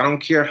inclusive, I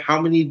don't care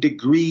how many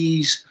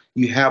degrees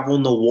you have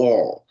on the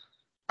wall,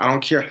 I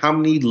don't care how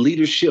many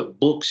leadership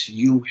books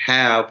you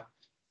have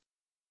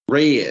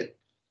read,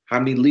 how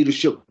many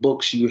leadership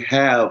books you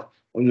have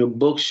on your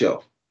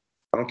bookshelf.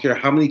 I don't care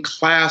how many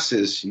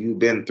classes you've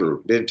been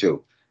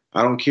to.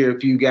 I don't care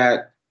if you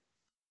got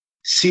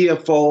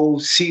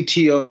CFO,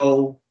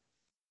 CTO,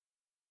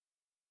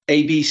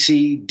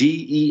 ABC,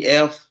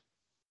 DEF,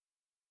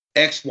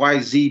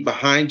 XYZ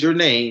behind your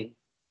name.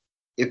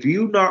 If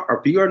you're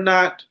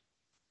not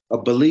a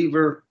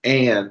believer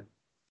and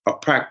a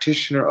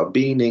practitioner of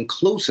being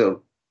inclusive,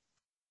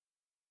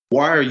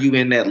 why are you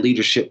in that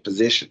leadership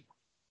position?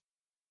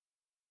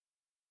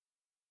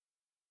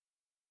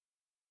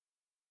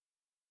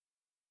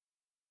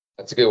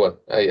 That's a good one.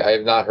 I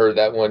have not heard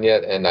that one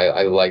yet, and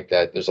I like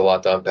that. There's a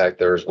lot to unpack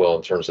there as well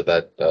in terms of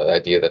that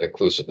idea that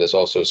inclusiveness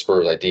also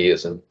spurs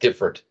ideas and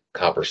different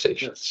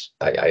conversations.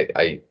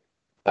 I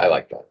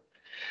like that.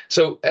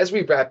 So as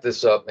we wrap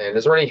this up, man,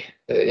 is there any,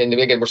 and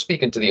again, we're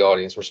speaking to the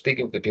audience, we're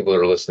speaking to the people that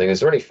are listening. Is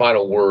there any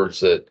final words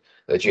that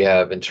you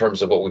have in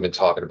terms of what we've been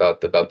talking about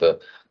the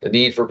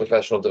need for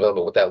professional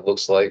development, what that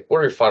looks like? What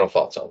are your final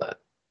thoughts on that?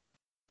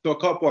 So a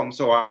couple of them.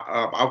 So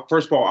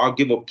first of all, I'll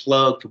give a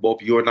plug to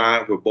both you and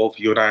I, where both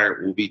you and I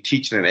will be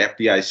teaching at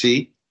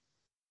FDIC,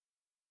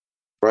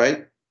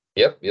 right?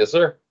 Yep. Yes,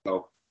 sir.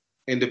 So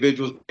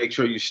individuals, make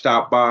sure you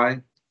stop by.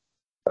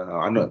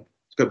 I know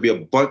it's going to be a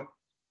bunch.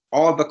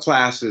 All the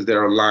classes that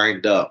are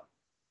lined up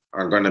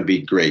are going to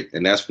be great,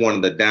 and that's one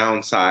of the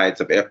downsides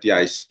of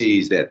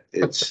FDICs, that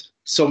it's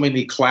so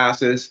many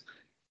classes,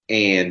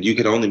 and you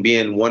can only be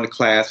in one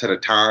class at a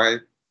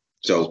time.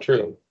 So That's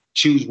true.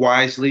 choose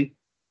wisely.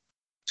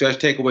 So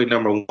that's takeaway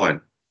number one.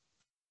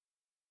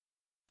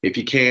 If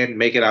you can,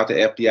 make it out to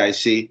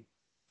FDIC.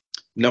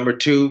 Number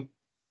two,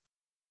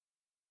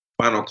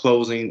 final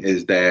closing,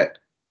 is that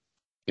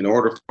in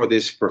order for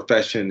this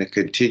profession to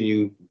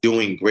continue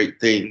doing great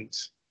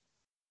things,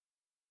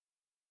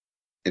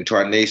 and to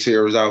our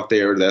naysayers out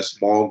there, that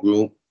small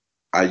group,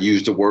 I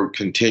use the word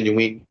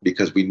continuing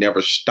because we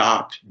never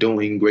stopped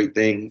doing great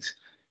things.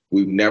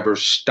 We've never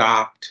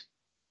stopped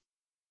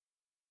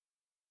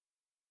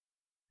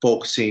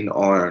focusing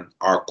on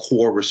our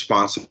core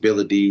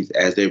responsibilities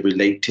as they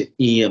relate to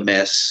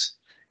EMS,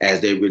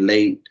 as they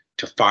relate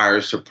to fire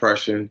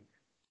suppression.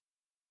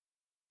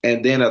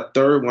 And then a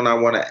third one I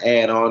want to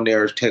add on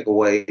there as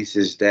takeaways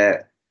is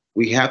that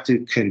we have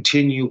to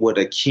continue with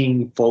a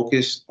keen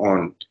focus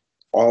on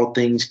all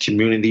things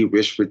community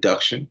risk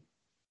reduction.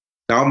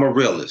 Now, I'm a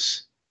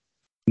realist.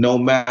 No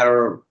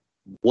matter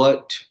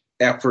what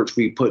efforts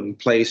we put in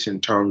place in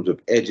terms of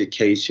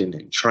education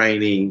and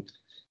training,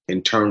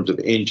 in terms of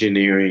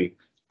engineering,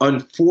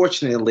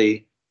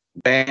 unfortunately,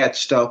 bad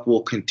stuff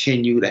will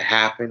continue to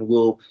happen.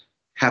 We'll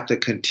have to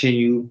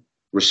continue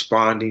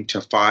responding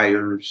to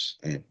fires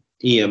and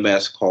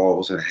EMS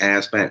calls and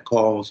hazmat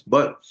calls.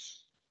 But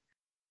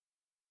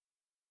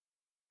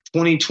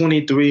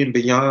 2023 and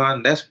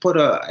beyond, let's put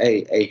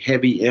a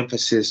heavy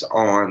emphasis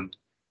on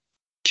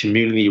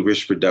community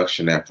risk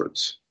reduction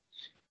efforts.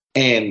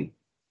 And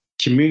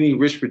community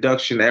risk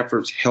reduction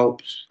efforts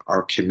helps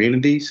our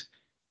communities,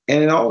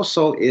 and it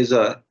also is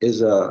a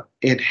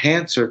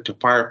enhancer to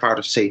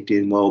firefighter safety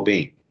and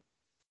well-being.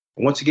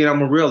 Once again,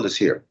 I'm a realist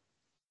here.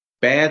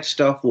 Bad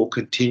stuff will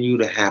continue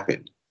to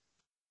happen.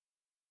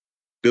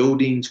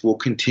 Buildings will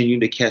continue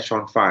to catch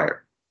on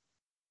fire.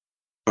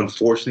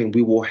 Unfortunately,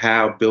 we will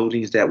have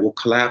buildings that will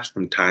collapse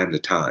from time to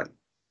time.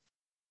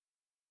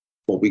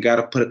 But we got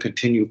to put a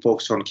continued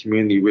focus on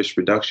community risk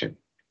reduction.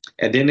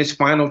 And then this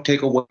final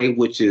takeaway,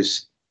 which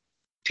is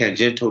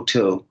tangential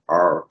to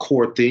our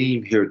core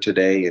theme here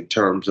today in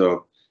terms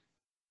of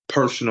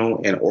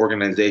personal and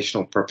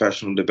organizational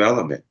professional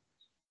development,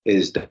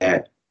 is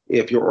that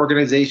if your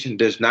organization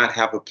does not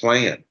have a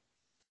plan,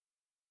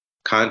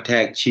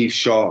 contact Chief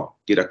Shaw,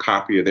 get a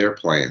copy of their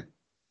plan.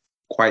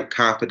 Quite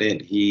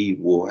confident he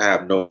will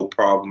have no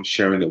problem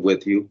sharing it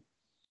with you.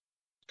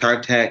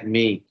 Contact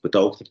me with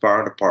the Oakland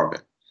Fire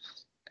Department,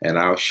 and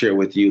I'll share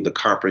with you the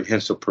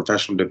comprehensive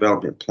professional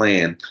development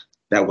plan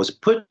that was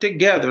put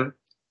together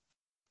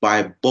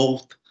by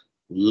both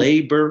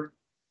labor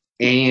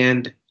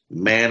and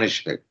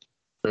management.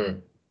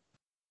 And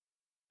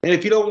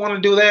if you don't want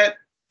to do that,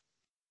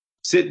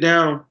 sit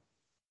down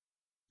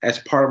as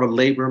part of a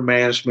labor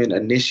management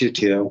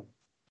initiative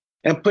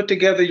and put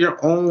together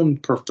your own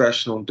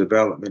professional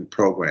development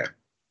program.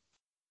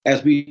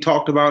 As we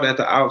talked about at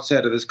the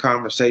outset of this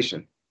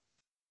conversation,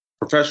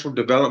 professional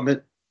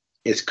development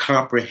is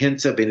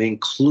comprehensive. It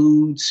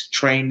includes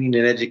training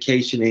and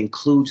education, it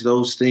includes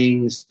those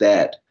things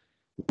that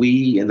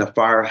we in the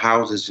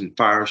firehouses and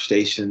fire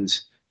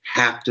stations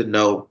have to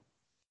know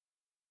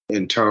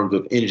in terms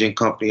of engine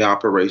company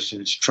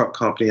operations, truck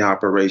company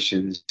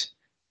operations,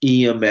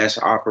 EMS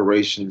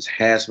operations,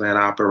 hazmat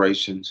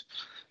operations.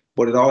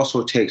 But it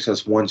also takes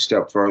us one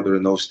step further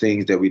in those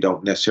things that we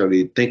don't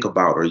necessarily think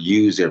about or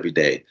use every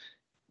day.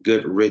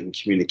 Good written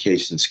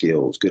communication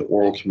skills, good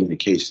oral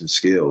communication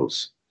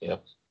skills. Yeah.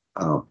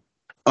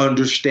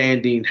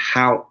 Understanding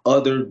how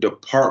other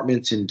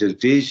departments and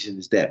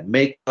divisions that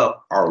make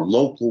up our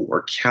local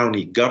or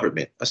county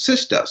government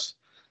assist us.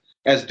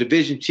 As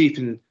division chief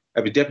and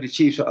deputy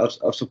chief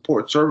of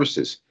support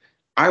services,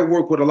 I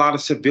work with a lot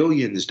of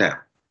civilians now.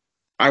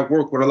 I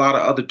work with a lot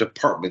of other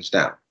departments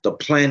now. The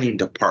planning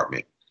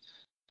department,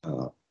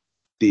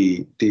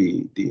 the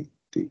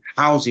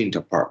housing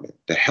department,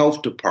 the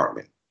health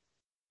department,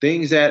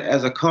 things that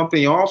as a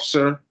company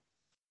officer,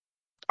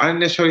 I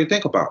didn't necessarily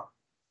think about.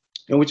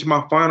 And which is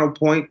my final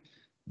point,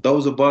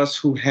 those of us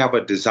who have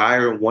a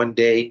desire one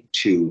day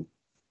to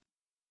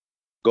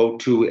go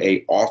to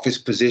a office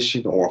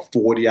position or a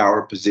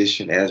 40-hour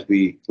position, as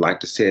we like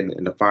to say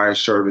in the fire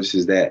service,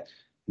 is that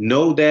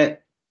know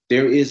that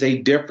there is a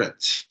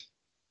difference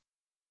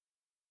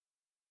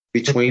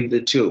between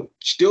the two.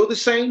 Still the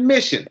same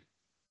mission.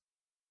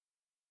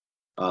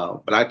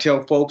 But I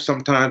tell folks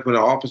sometimes in the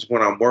office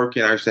when I'm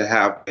working, I used to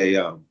have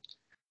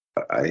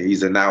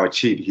he's now a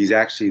chief. He's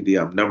actually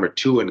the number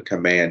 2 in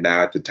command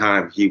now. At the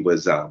time, he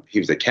was a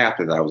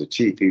captain. I was a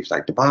chief. He was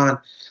like, Devon,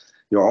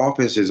 your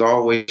office is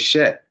always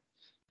shut.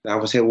 And I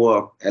would say,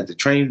 well, down at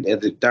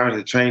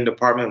the training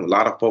department, a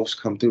lot of folks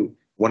come through.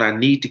 When I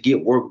need to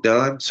get work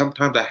done,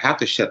 sometimes I have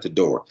to shut the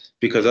door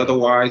because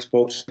otherwise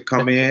folks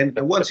come in.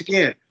 And once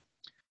again,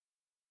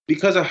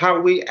 because of how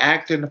we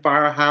act in the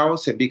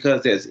firehouse and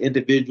because as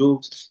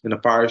individuals in the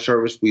fire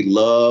service, we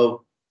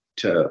love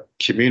to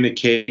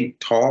communicate,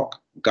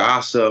 talk,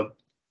 gossip,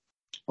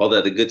 all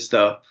that the good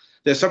stuff.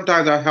 There's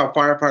sometimes I have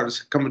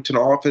firefighters come into the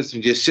office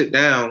and just sit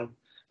down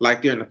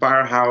like they're in the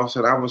firehouse.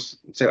 And I was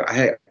saying,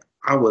 hey,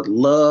 I would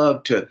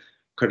love to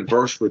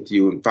converse with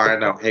you and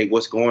find out, hey,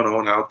 what's going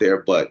on out there?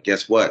 But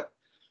guess what?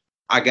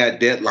 I got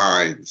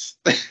deadlines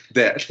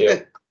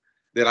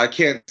that I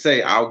can't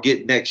say I'll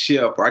get next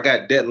shift, or I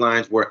got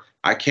deadlines where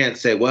I can't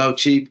say, well,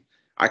 Chief,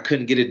 I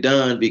couldn't get it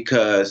done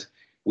because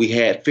we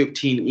had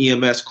 15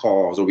 EMS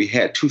calls or we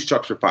had 2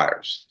 structure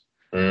fires.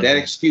 Mm-hmm. That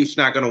excuse is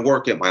not going to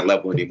work at my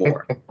level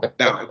anymore.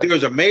 Now, if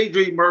there's a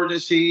major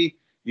emergency,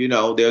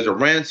 there's a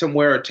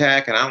ransomware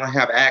attack and I don't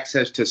have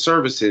access to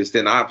services,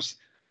 then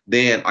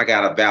I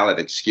got a valid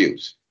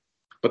excuse.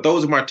 But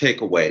those are my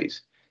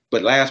takeaways.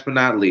 But last but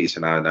not least,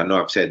 and I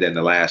know I've said that in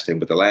the last thing,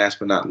 but the last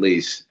but not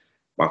least,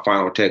 my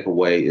final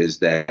takeaway is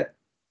that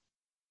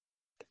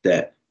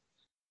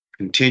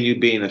continue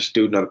being a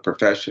student of the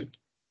profession,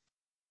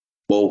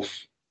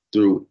 both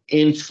through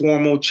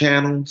informal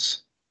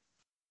channels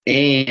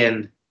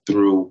and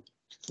through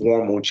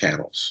formal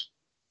channels.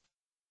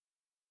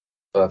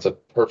 Well, that's a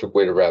perfect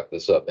way to wrap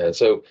this up, man.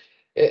 So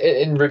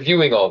in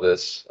reviewing all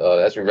this,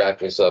 as we wrap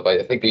this up,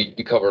 I think we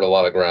covered a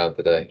lot of ground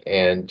today.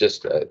 And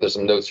just there's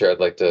some notes here I'd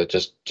like to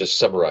just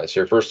summarize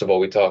here. First of all,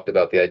 we talked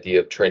about the idea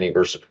of training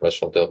versus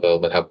professional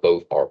development, how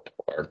both are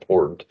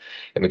important.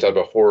 And we talked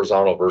about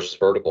horizontal versus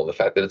vertical, and the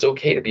fact that it's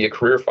okay to be a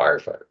career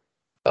firefighter.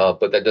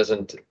 But that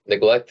doesn't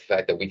neglect the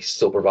fact that we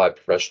still provide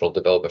professional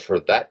development for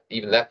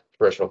even that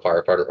professional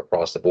firefighter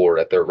across the board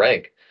at their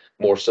rank,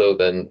 more so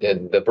than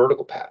in the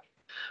vertical path.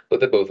 But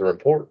they both are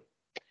important.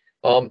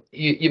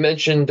 You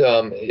mentioned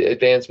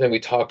advancement. We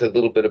talked a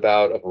little bit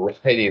about a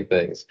variety of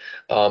things.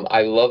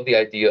 I love the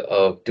idea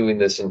of doing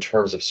this in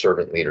terms of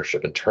servant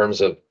leadership, in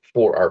terms of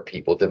for our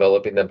people,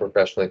 developing them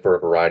professionally for a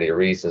variety of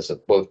reasons,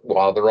 both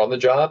while they're on the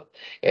job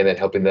and then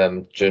helping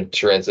them to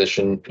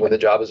transition when the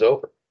job is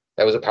over.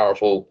 That was a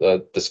powerful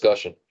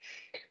discussion.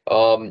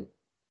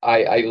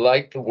 I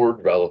like the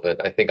word relevant.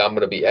 I think I'm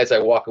going to be, as I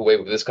walk away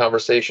with this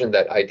conversation,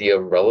 that idea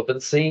of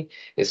relevancy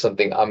is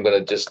something I'm going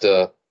to just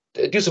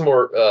do some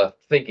more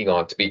thinking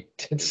on, to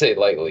say it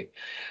lightly.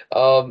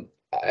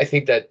 I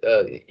think that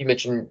you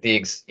mentioned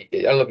I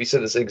don't know if you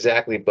said this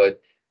exactly,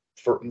 but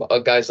for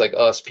guys like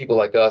us, people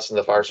like us in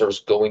the fire service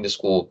going to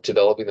school,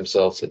 developing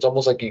themselves, it's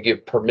almost like you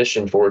give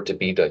permission for it to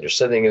be done. You're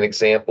setting an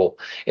example,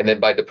 and then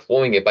by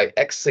deploying it, by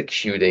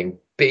executing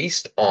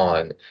based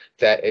on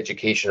that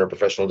education or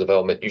professional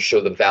development, you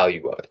show the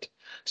value of it.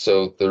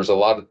 So there's a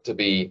lot to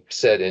be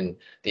said in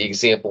the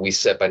example we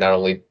set by not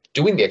only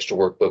doing the extra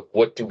work, but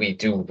what do we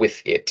do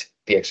with it,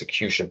 the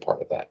execution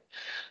part of that.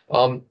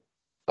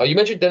 You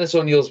mentioned Dennis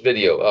O'Neill's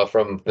video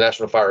from the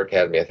National Fire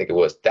Academy, I think it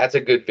was. That's a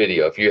good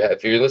video. If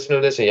you're listening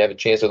to this and you have a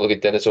chance to look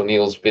at Dennis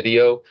O'Neill's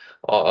video,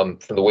 from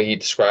the way he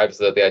describes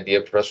the idea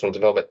of professional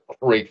development,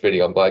 great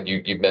video. I'm glad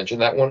you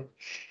mentioned that one.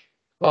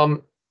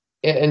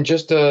 And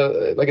just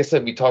like I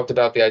said, we talked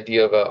about the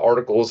idea of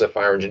articles that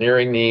fire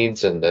engineering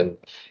needs, and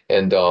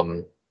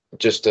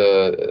just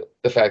the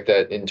fact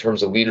that in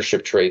terms of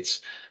leadership traits,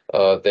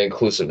 the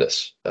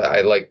inclusiveness.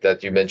 I like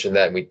that you mentioned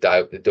that, and we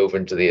dove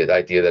into the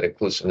idea that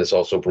inclusiveness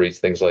also breeds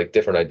things like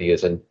different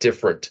ideas and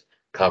different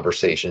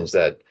conversations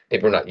that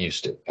maybe we're not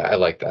used to. I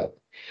like that.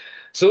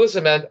 So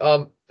listen, man,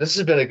 this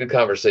has been a good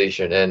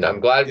conversation, and I'm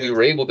glad we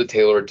were able to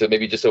tailor it to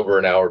maybe just over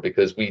an hour,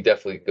 because we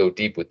definitely go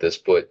deep with this.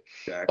 But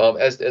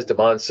as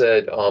Damon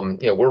said,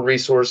 we're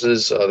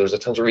resources. There's a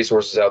tons of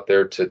resources out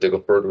there to go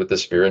further with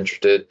this if you're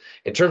interested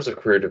in terms of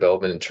career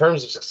development, in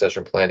terms of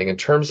succession planning, in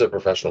terms of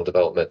professional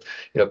development.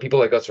 People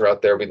like us are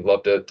out there. We'd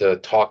love to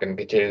talk and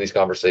continue these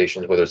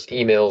conversations, whether it's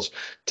emails,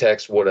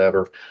 text,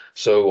 whatever.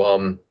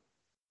 So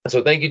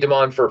thank you,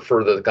 Damon, for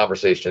the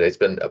conversation today. It's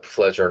been a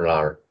pleasure and an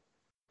honor.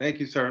 Thank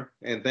you, sir.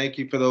 And thank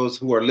you for those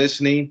who are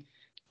listening,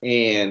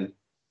 and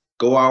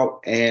go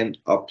out and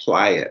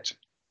apply it.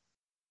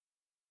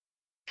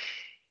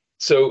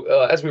 So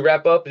as we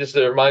wrap up, just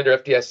a reminder,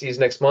 FDIC is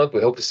next month. We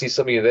hope to see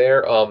some of you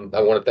there. I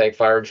want to thank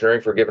Fire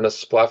Engineering for giving us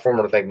this platform. I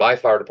want to thank my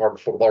fire department,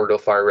 Fort Lauderdale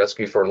Fire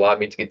Rescue, for allowing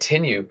me to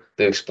continue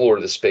to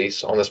explore the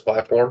space on this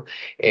platform.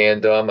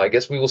 And I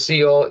guess we will see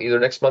you all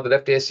either next month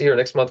at FDIC or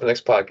next month at the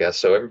next podcast.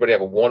 So everybody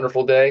have a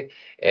wonderful day,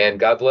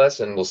 and God bless,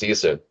 and we'll see you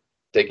soon.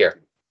 Take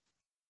care.